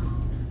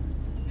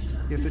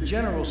 If the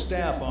General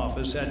Staff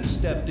Office hadn't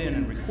stepped in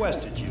and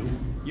requested you,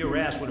 your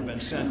ass would have been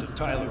sent to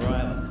Tyler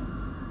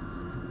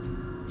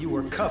Island. You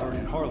were covered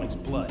in Harley's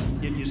blood,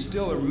 yet you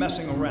still are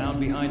messing around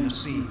behind the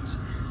scenes.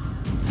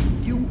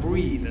 You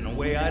breathe in a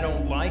way I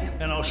don't like,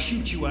 and I'll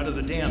shoot you out of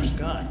the damn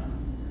sky.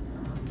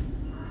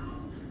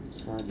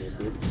 Sorry,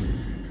 dude.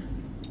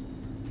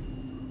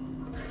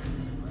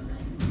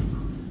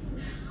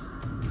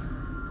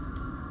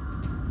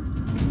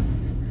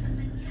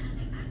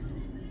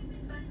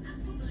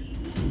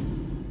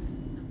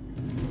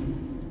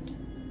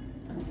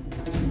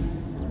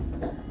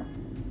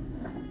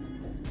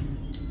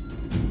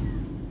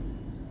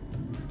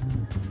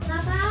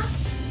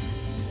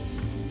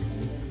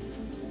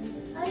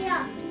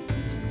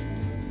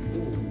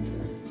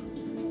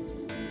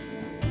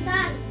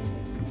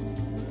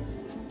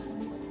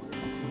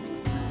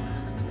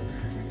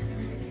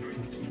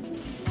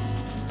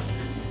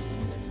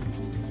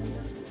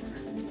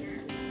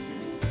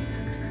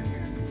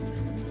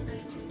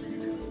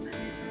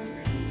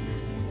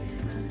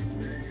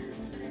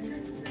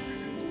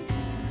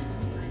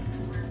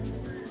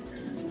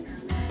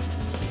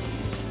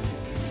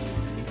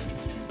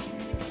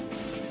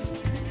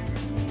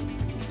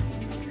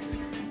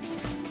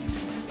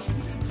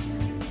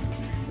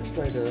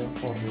 The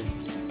Hornet.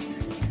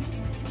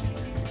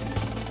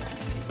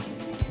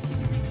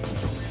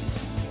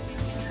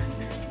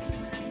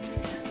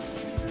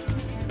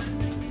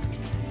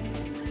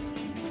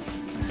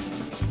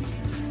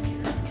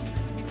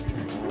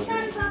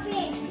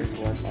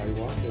 That's what I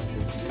wanted to do.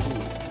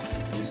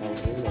 This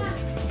also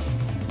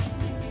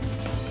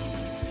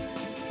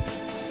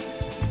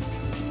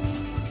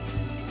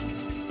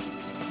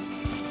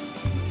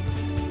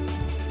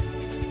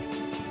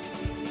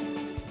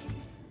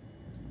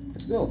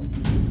Let's go.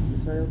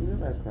 Let's try a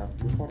new aircraft,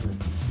 the Hornet.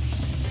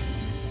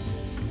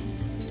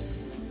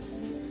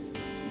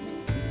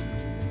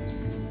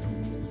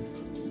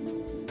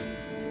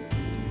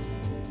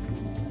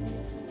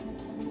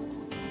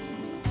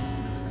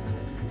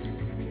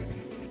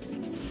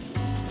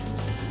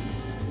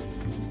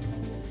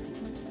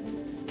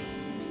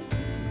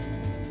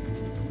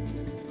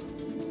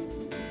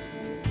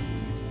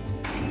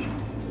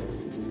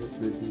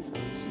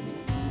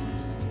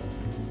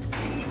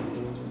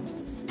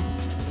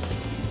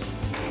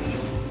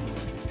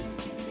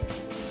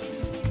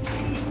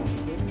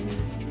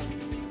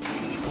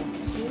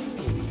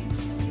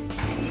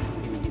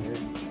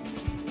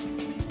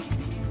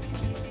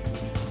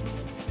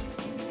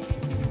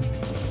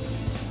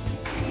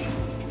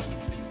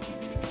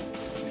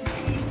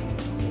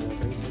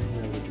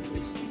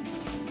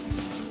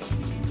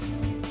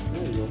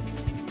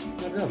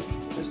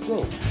 Let's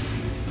go.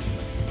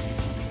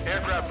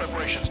 Aircraft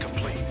preparations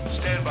complete.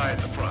 Stand by at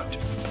the front.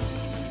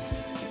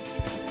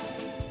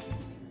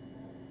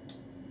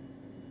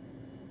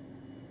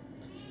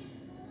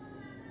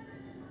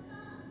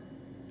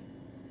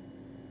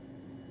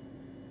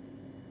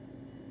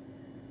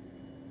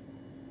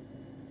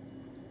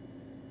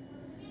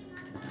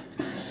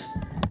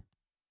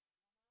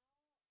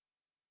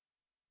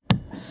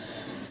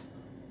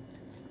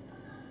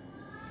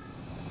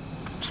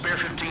 Spare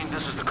 15,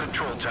 this is the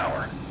control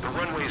tower. The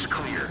runway is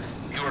clear.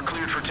 You are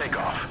cleared for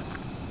takeoff.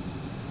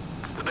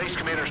 The base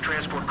commander's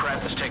transport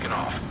craft has taken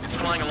off. It's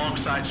flying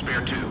alongside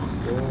Spare 2.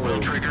 Well,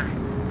 Trigger,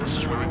 this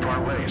is where we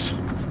part ways.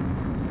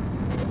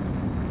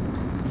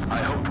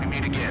 I hope we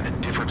meet again in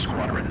different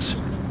squadrons.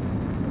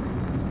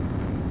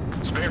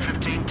 Spare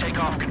 15,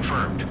 takeoff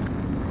confirmed.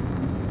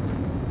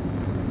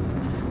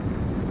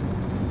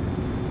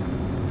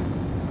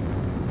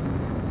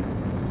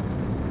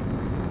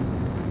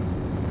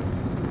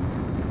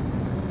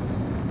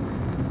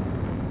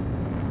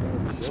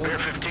 Spare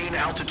 15,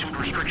 altitude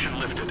restriction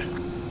lifted.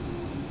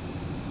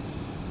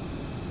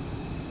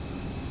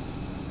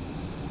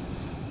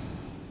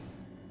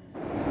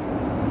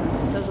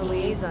 So the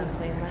liaison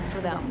plane left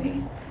without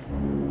me.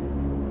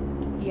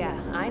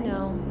 Yeah, I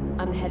know.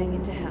 I'm heading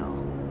into hell.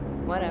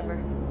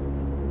 Whatever.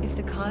 If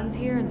the Khan's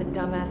here and the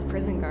dumbass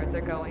prison guards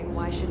are going,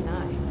 why shouldn't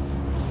I?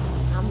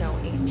 I'm no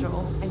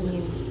angel. I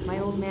mean, my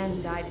old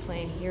man died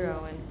playing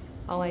hero, and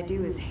all I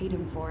do is hate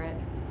him for it.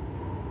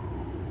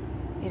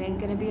 It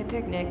ain't gonna be a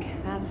picnic,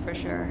 that's for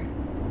sure.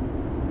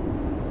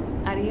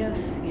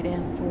 Adios, you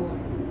damn fool.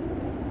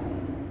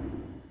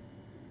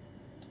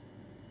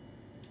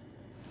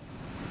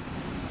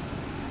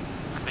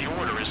 The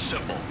order is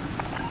simple.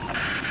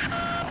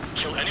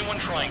 Kill anyone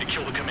trying to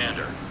kill the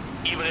commander,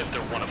 even if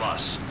they're one of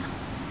us.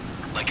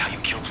 Like how you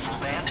killed Full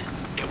Band?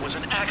 It was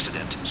an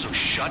accident, so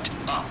shut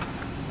up.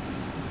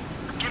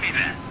 Give me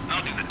that.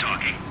 I'll do the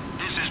talking.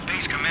 This is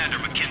Base Commander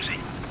McKenzie.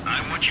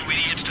 I want you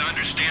idiots to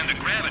understand the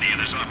gravity of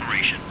this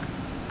operation.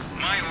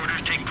 My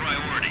orders take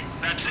priority.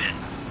 That's it.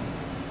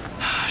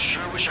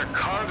 Sure wish our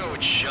cargo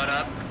would shut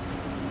up.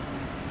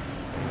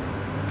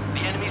 The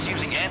enemy's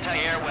using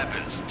anti-air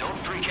weapons. Don't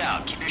freak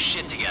out. Keep your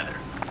shit together.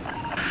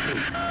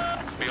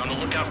 Be on the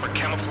lookout for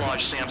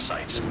camouflage SAM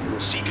sites.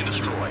 Seek and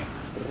destroy.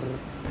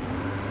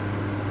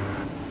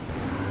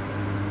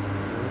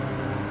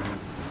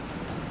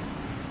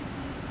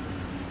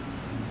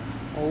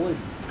 Holy.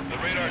 The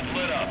radar's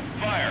lit up.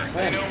 Fire.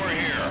 They know we're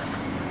here.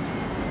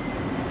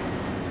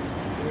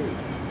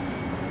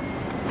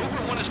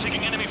 Cobra 1 is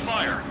taking enemy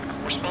fire.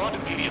 Respond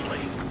immediately.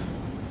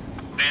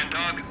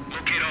 Bandog,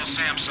 locate all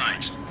SAM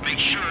sites. Make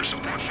sure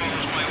support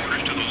follows my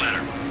orders to the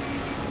letter.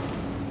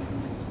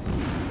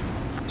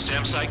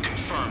 SAM site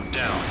confirmed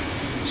down.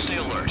 Stay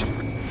alert.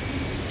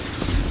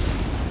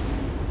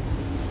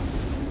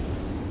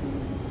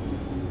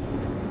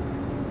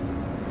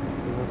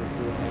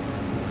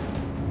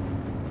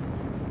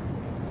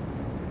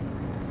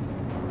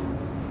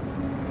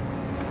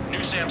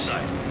 New SAM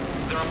site.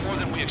 There are more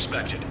than we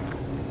expected.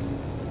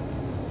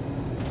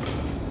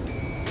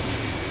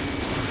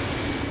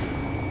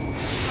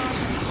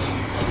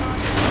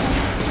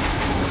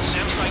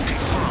 SAM site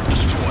confirmed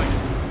destroyed.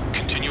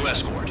 Continue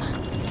escort.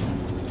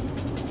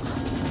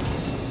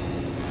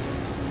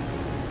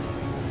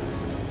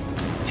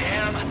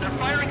 Damn, they're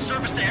firing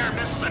surface-to-air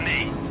missiles at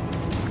me.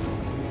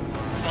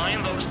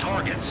 Find those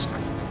targets.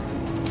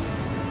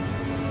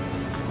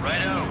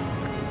 Righto.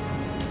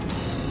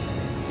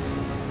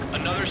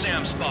 Another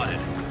SAM spotted.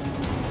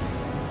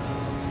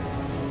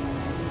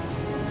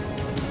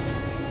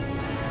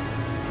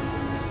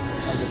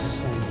 I get the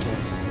same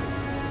things.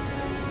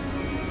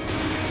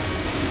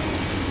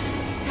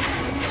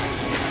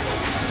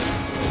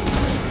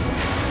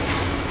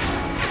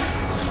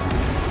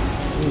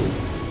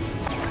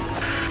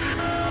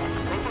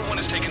 Rover 1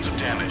 has taken some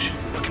damage,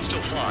 but can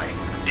still fly.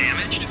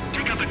 Damaged?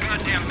 Take out the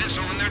goddamn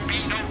missile and there'd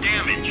be no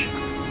damage.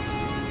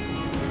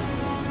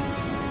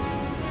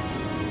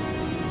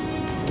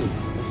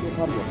 What's your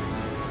problem?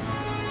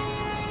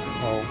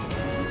 Oh.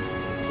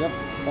 Yep,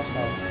 that's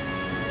how.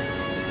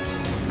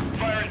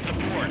 Fire and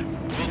support.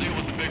 We'll deal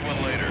with the big one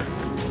later.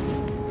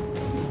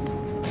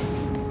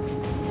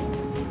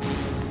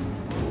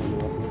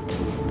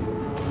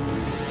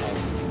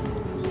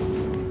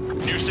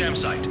 New SAM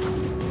site.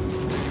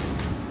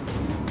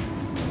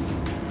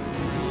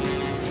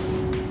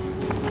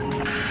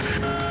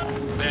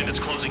 Bandits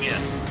closing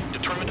in.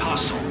 Determined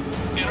hostile.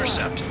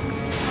 Intercept.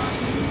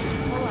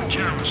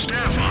 General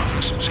Staff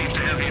Office seems to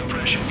have the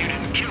impression you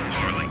didn't kill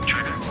Harley,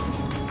 Trigger.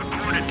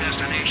 Report at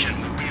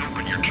destination will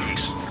reopen your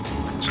case.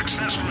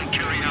 Successfully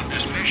carry out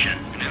this mission,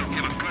 and it'll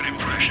give a good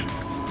impression.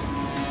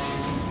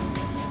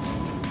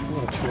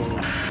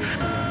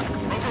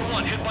 Rover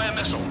 1 hit by a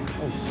missile.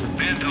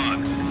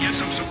 Bandog, get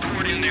some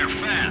support in there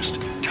fast.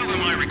 Tell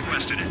them I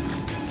requested it.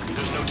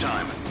 There's no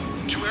time.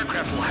 2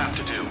 aircraft will have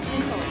to do.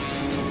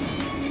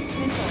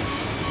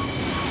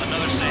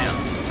 Another SAM.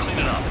 Clean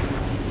it up.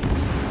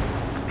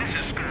 This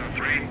is Skull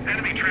 3.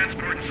 Enemy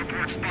transport and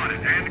support spotted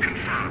and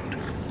confirmed.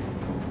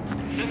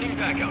 Sending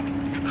backup.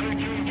 Clear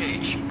to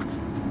engage.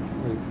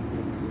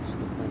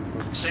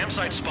 SAM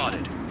site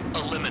spotted.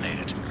 Eliminate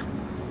it.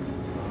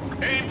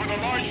 Aim for the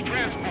large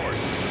transport.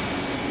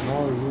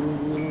 No, you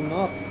will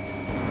not.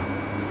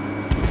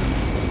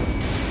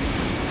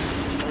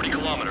 40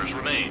 kilometers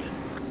remain.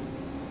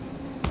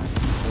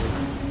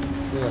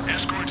 Yeah.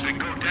 Escorts that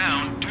go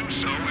down do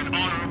so in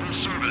honorable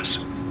service,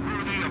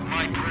 worthy of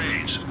my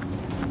praise.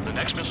 The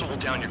next missile will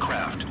down your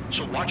craft,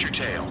 so watch your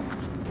tail.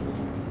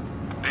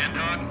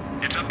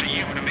 Bandog, it's up to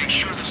you to make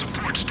sure the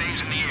support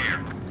stays in the air.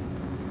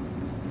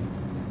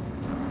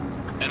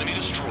 Enemy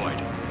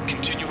destroyed.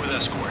 Continue with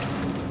escort.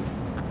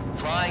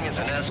 Flying as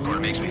an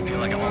escort makes me feel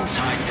like I'm all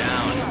tied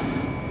down.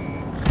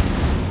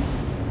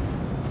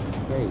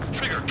 Okay.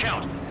 Trigger,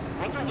 count.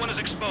 Roper 1 is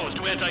exposed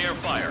to anti-air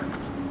fire.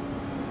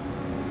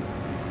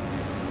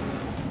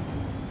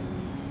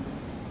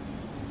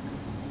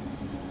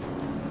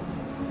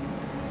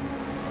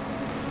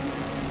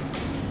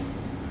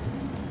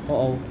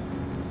 Uh-oh.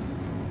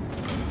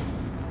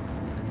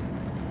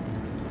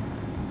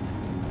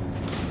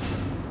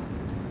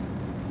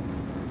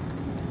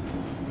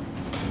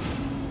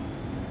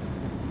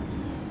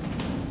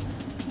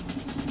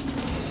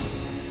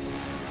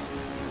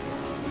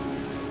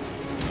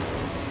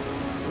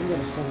 I'm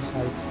gonna stand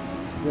aside.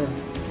 Good.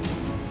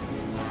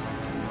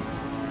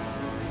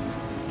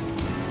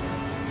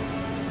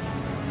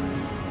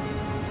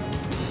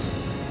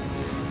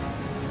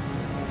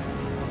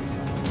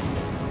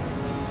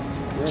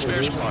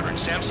 Spare squadron,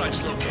 SAM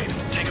site's located.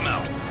 Take him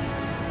out.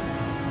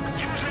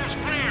 Use those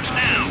flares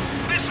now!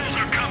 Missiles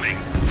are coming!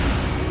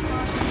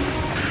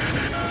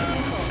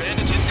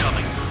 Bandits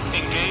incoming.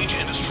 Engage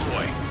and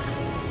destroy.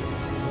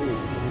 Hey,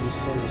 let me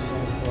destroy the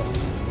sound box.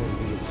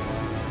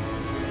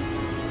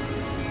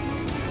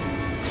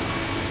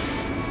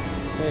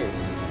 Hey.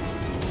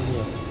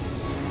 Yeah.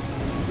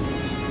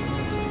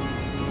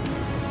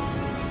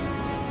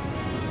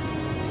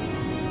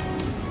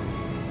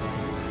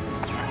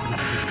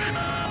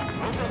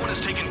 Roper 1 has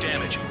taken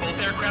damage.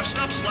 Both aircraft,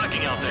 stop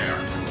slacking out there.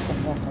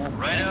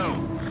 Righto.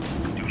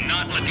 Do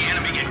not let the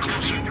enemy get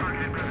closer.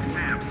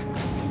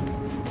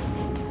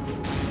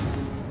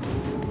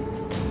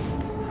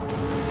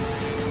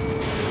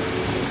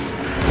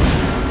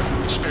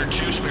 Spare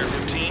 2, spare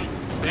 15.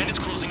 Bandits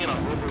closing in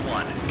on Roper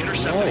 1.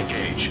 Intercept and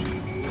engage.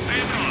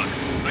 Bandog,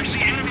 I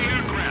see enemy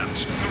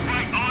aircrafts. They're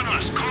right on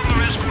us. Call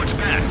our escorts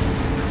back.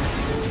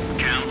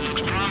 Count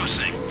looks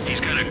promising. He's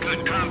got a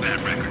good combat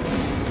record.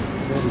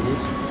 There it is.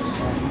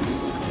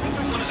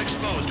 Roper 1 is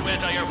exposed to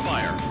anti-air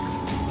fire.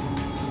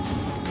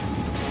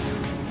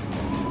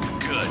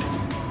 Good.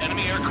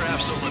 Enemy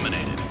aircraft's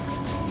eliminated.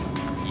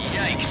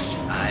 Yikes.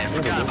 I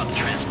forgot about the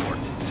transport.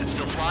 Is it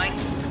still flying?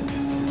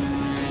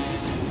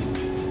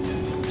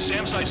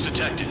 SAM site's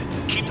detected.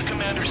 Keep the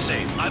commander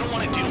safe. I don't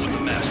want to deal with the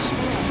mess.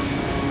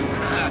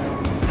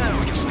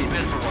 We can sleep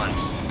in for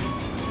once.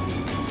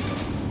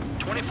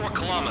 24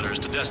 kilometers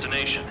to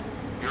destination.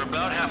 You're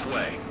about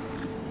halfway.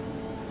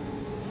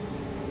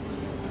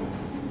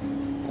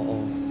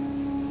 Uh-oh.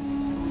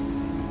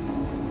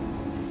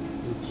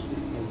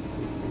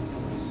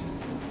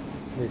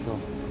 Wait, no. I'm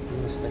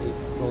gonna stay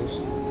close.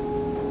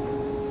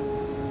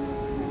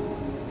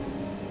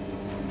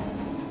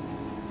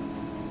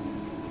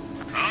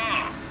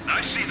 Oh,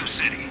 I see the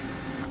city.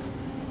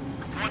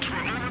 Once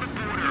we're over the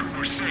border,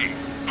 we're safe.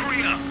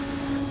 Hurry up!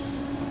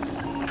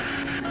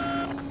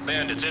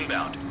 Bandits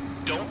inbound.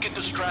 Don't get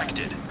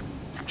distracted.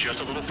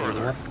 Just a little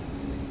further.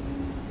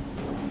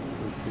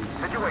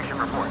 Situation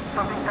report.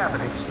 Something's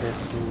happening.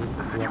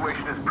 The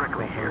situation is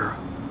prickly here.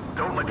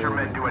 Don't let your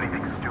men do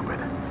anything stupid.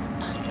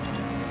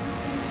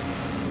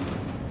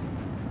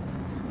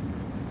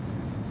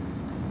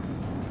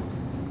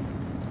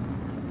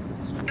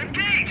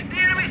 Engage! The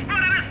enemy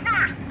spotted us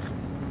first!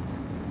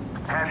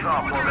 Hands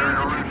off while they're in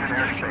Erusian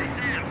airspace.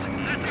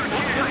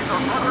 These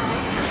are mother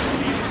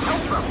nations.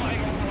 Help them!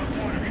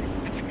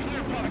 It's a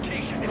clear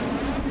provocation.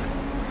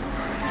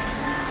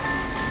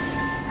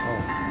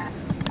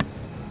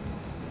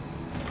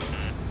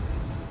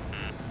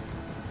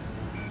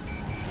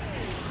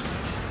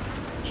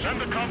 Send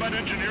the combat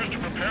engineers to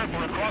prepare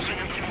for a crossing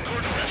into the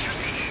border arrest.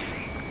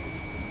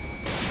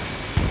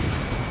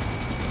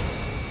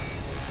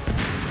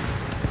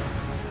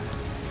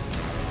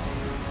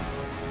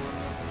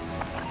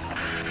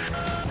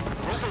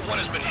 Roper 1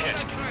 has been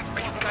hit.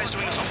 Are you guys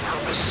doing this on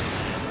purpose?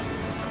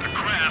 The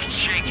craft's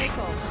shaking.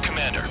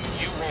 Commander,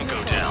 you won't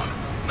go down.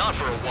 Not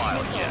for a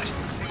while yet.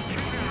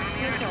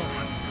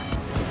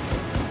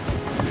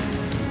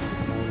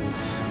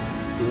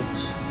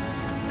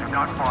 Do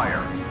not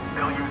fire.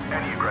 They'll use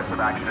any aggressive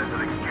action as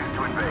an excuse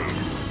to invade.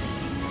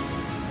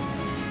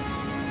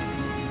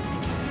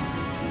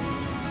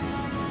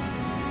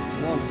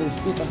 No, full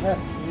speed ahead,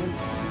 man.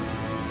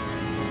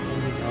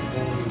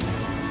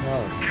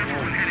 Careful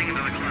when heading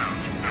into the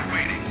clouds. They're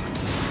waiting.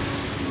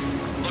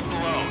 Look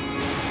below.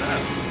 Is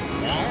that a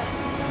wall?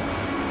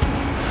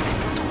 They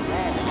put the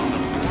wall along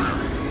the border.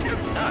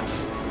 You're nuts.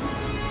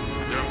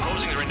 They're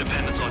imposing their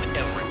independence on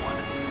everyone.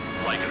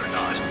 Like it or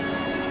not.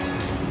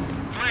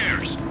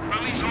 Flares!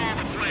 Release all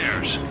the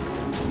flares!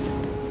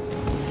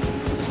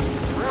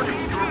 Warning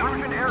to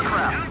Erusian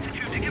aircraft!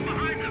 Altitude to get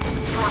behind them!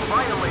 You are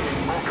violating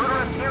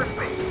Volgurus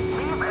airspace!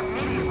 Leave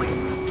immediately!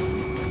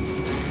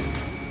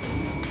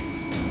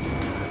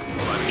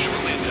 Arriving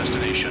shortly at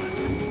destination.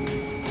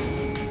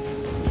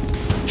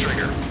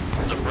 Trigger,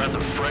 it's a breath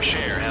of fresh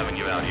air having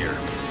you out here.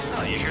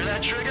 Oh, you hear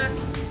that, Trigger?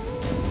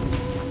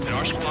 In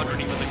our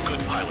squadron, even the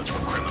good pilots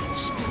were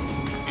criminals.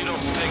 You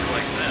don't stink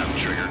like them,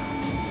 Trigger.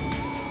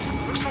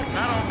 Looks like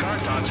not all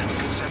guard dogs dogs have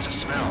a good sense of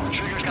smell.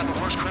 Trigger's got the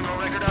worst criminal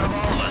record out of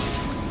all of us.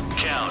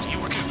 Count, you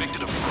were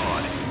convicted of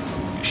fraud.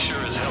 You sure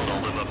as hell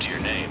don't live up to your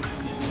name.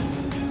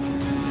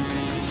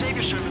 Save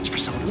your servants for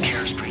someone who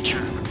cares, preacher.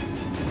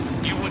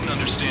 You wouldn't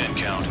understand,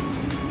 Count.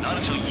 Not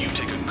until you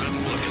take a good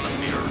look in the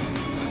mirror.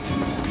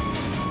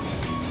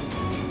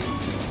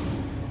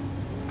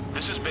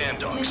 This is Band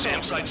Dog.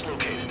 SAM site's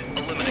located.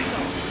 Eliminate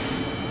them.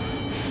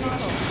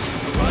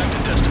 Arrived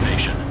at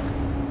destination.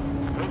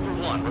 Roper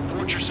 1,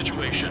 report your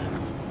situation.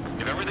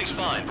 If everything's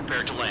fine,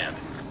 prepare to land.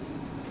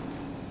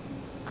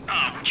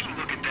 Ah, would you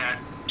look at that?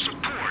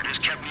 Support has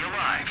kept me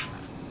alive.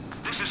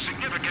 This is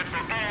significant for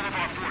all of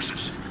our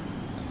forces.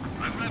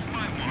 I've left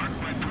my mark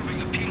by proving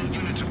the penal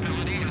unit's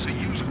ability as a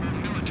usable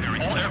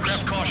military... All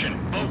aircraft caution.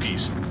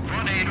 Bogies.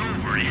 Front ain't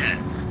over yet.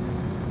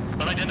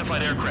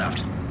 Unidentified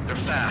aircraft. They're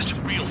fast.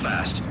 Real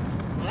fast.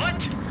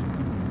 What?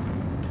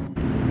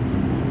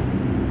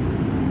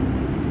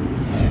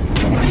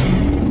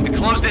 It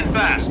closed in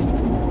fast.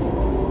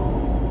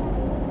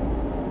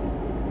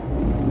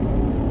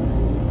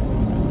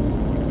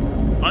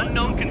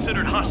 Unknown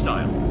considered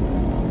hostile.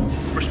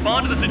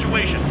 Respond to the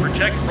situation.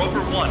 Protect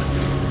Roper 1.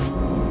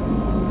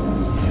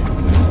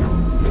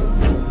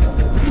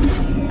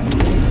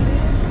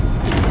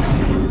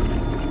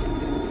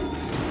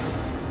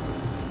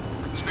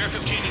 Spare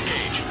 15,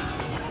 engage.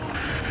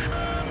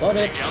 Got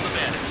Take it. down the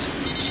bandits.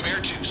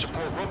 Spare 2,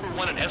 support Roper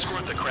 1 and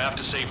escort the craft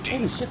to safety.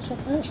 Holy shit, so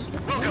fast.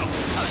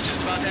 Wilco, I was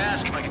just about to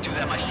ask if I could do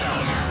that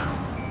myself.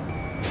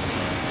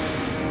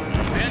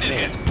 Bandit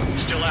hit.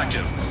 Still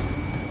active.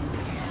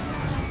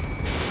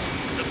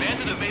 The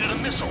bandit evaded a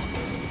missile.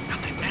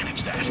 How'd they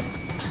manage that?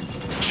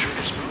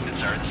 Trigger's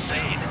movements are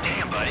insane.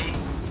 Damn, buddy.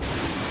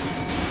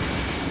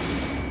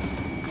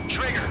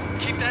 Trigger,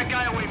 keep that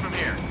guy away from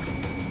here.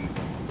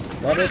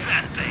 Got What it. is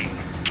that thing?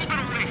 Keep it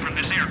away from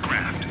this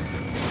aircraft.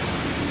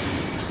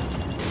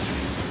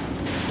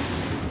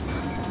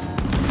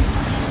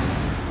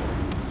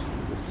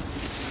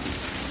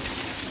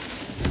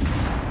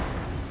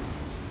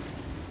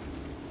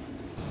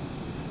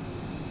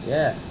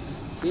 Yeah.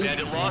 See?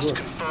 Bandit lost, Good.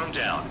 confirmed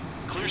down.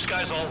 Clear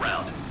skies all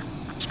round.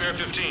 Spare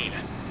 15.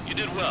 You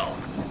did well.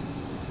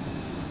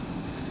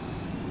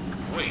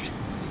 Wait,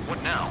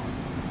 what now?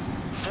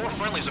 4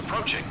 friendlies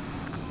approaching.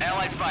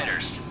 Allied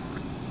fighters.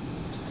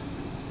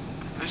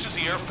 This is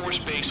the Air Force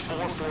Base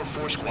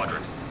 444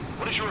 Squadron.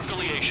 What is your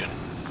affiliation?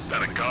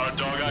 That a guard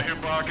dog out here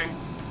barking?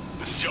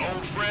 This is your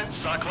old friend,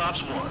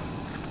 Cyclops 1.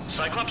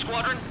 Cyclops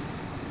Squadron?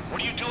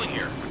 What are you doing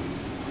here?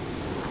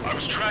 I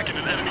was tracking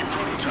an enemy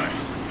prototype.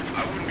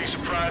 I wouldn't be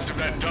surprised if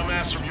that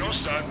dumbass from your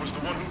side was the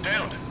one who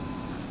downed it.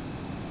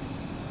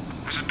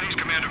 This is Base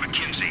Commander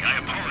McKinsey. I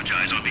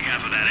apologize on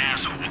behalf of that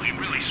asshole. He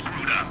really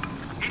screwed up.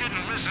 He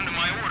didn't listen to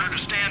my order to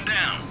stand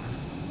down.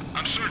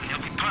 I'm certain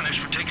he'll be punished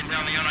for taking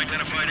down the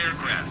unidentified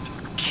aircraft.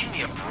 Give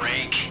me a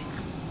break.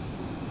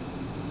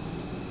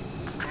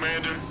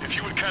 Commander, if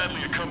you would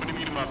kindly accompany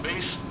me to my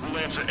base, we'll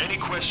answer any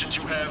questions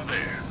you have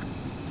there.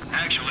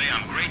 Actually,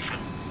 I'm grateful.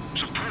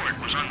 Support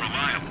was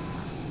unreliable.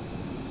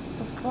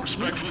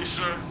 Respectfully,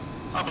 sir,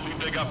 I believe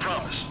they got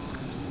promise.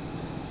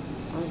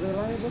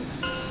 Unreliable?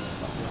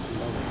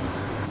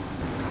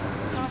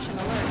 Caution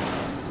alert.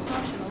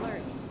 Caution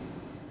alert.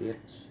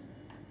 Bitch.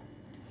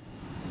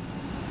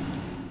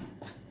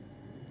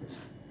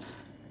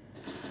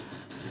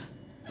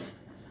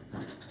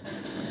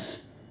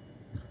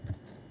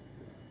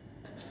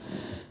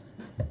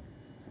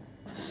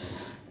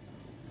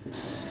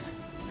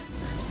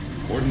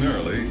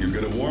 Ordinarily, you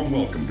get a warm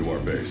welcome to our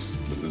base,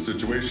 but the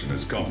situation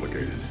is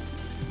complicated.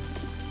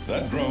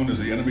 That drone is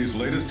the enemy's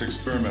latest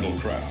experimental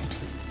craft.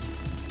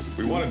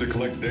 We wanted to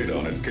collect data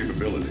on its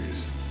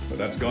capabilities, but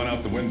that's gone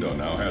out the window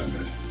now,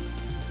 hasn't it?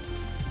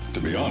 To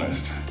be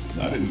honest,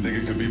 I didn't think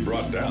it could be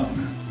brought down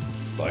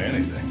by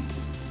anything.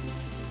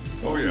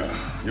 Oh yeah,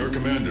 your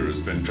commander has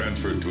been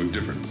transferred to a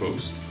different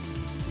post.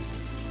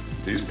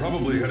 He's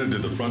probably headed to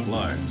the front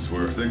lines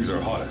where things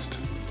are hottest.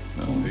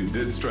 Well, he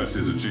did stress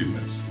his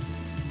achievements.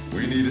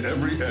 We need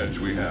every edge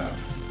we have.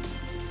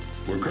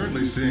 We're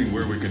currently seeing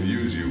where we can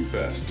use you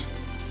best.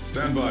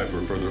 Stand by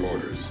for further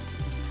orders.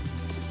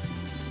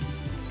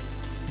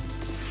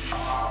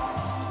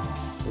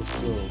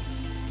 Let's go.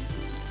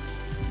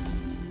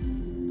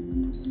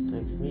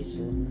 Next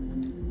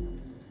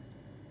mission.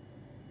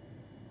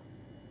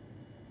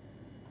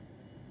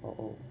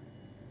 Uh-oh.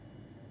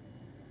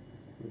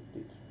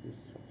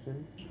 Instruction.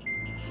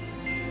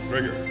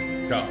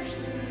 Trigger, Count.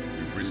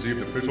 We've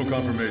received official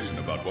confirmation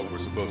about what we're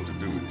supposed to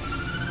do.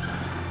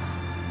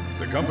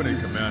 The company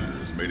commander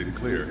has made it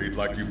clear he'd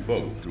like you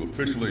both to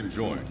officially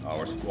join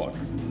our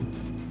squadron.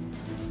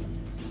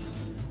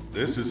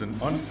 This is an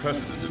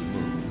unprecedented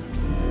move.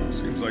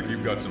 Seems like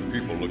you've got some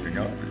people looking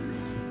out for you.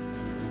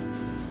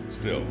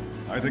 Still,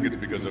 I think it's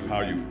because of how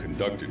you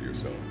conducted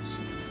yourselves.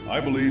 I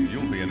believe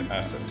you'll be an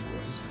asset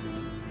to us.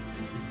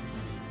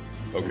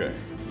 Okay,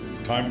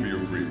 it's time for your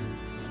briefing.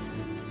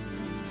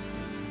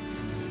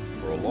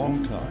 For a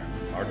long time,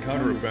 our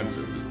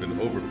counteroffensive has been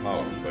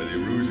overpowered by the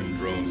Erusian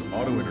drone's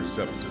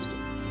auto-intercept system.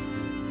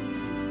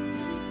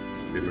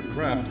 If a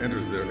craft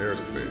enters their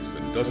airspace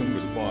and doesn't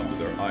respond to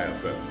their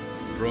IFF,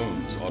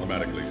 drones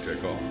automatically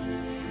take off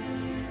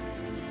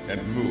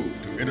and move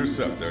to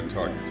intercept their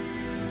target.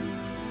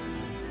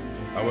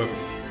 However,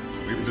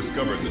 we've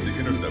discovered that the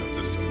intercept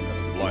system has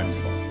a blind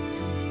spot.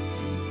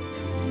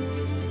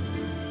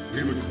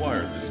 We've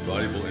acquired this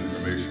valuable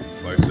information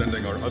by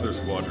sending our other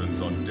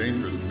squadrons on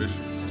dangerous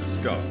missions to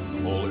scout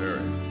the whole area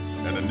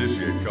and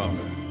initiate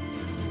combat.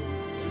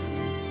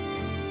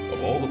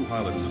 Of all the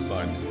pilots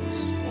assigned to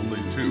us, only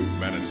 2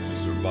 managed to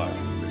survive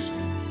the mission.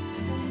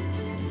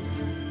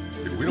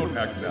 If we don't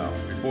act now,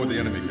 before the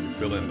enemy can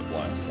fill in the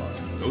blind spot,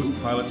 those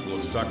pilots will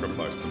have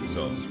sacrificed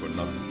themselves for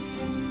nothing.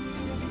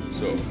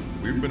 So,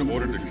 we've been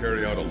ordered to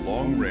carry out a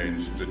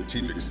long-range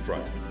strategic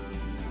strike.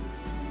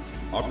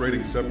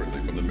 Operating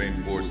separately from the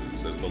main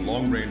forces as the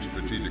Long-Range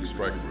Strategic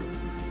Strike Group,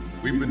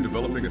 we've been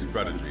developing a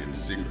strategy in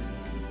secret.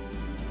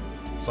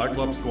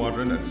 Cyclops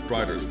Squadron and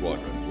Strider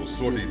Squadron will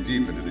sortie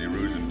deep into the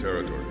Erusian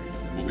territory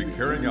and will be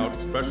carrying out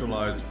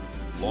specialized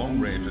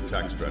long-range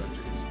attack strategies.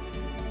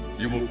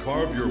 You will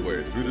carve your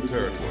way through the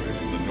territory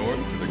from the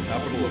north to the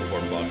capital of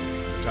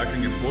Barbati,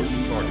 attacking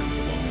important targets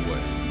along the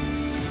way.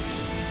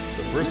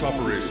 The first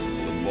operation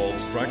will involve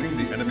striking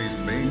the enemy's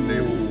main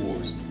naval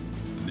force,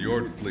 the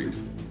Njord Fleet,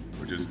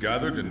 which is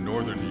gathered in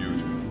northern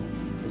Usea.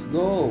 Let's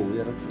go!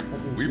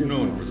 We've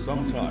known for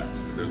some time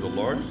that there's a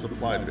large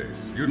supply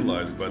base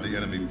utilized by the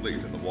enemy fleet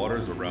in the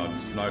waters around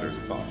Snyder's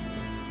Top.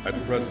 At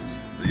present,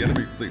 the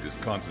enemy fleet is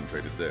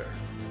concentrated there.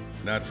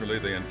 Naturally,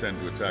 they intend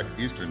to attack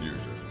eastern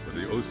Usea, where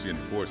the Ostian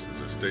forces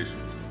are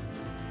stationed.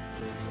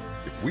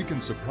 If we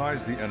can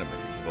surprise the enemy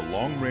with a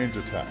long-range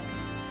attack,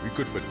 we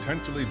could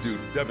potentially do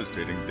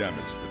devastating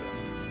damage to them.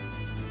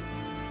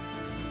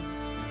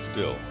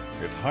 Still,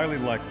 it's highly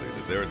likely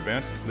that their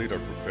advanced fleet are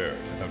prepared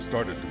and have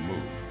started to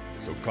move,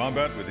 so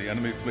combat with the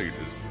enemy fleet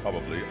is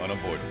probably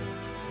unavoidable.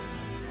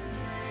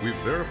 We've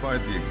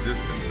verified the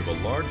existence of a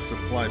large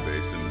supply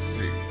base in the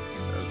sea,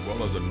 as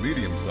well as a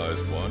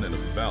medium-sized one in a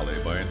valley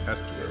by an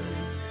estuary.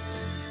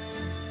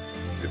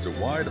 It's a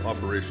wide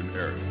operation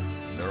area,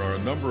 and there are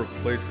a number of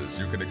places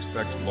you can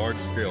expect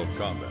large-scale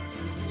combat,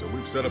 so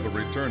we've set up a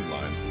return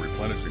line for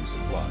replenishing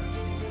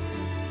supplies.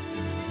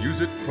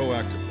 Use it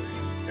proactively.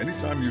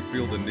 Anytime you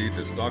feel the need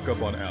to stock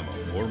up on ammo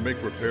or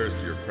make repairs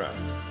to your craft,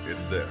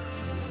 it's there.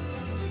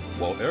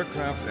 While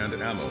aircraft and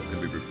ammo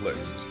can be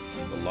replaced,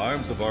 the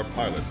lives of our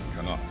pilots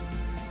cannot.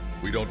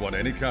 We don't want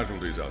any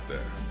casualties out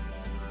there.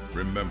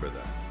 Remember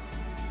that.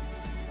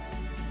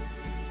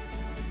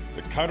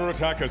 The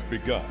counterattack has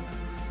begun.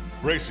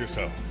 Brace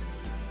yourselves.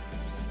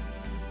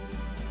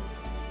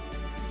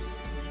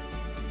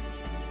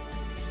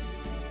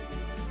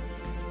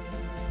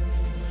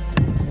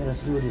 Yeah,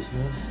 let's do this,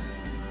 man.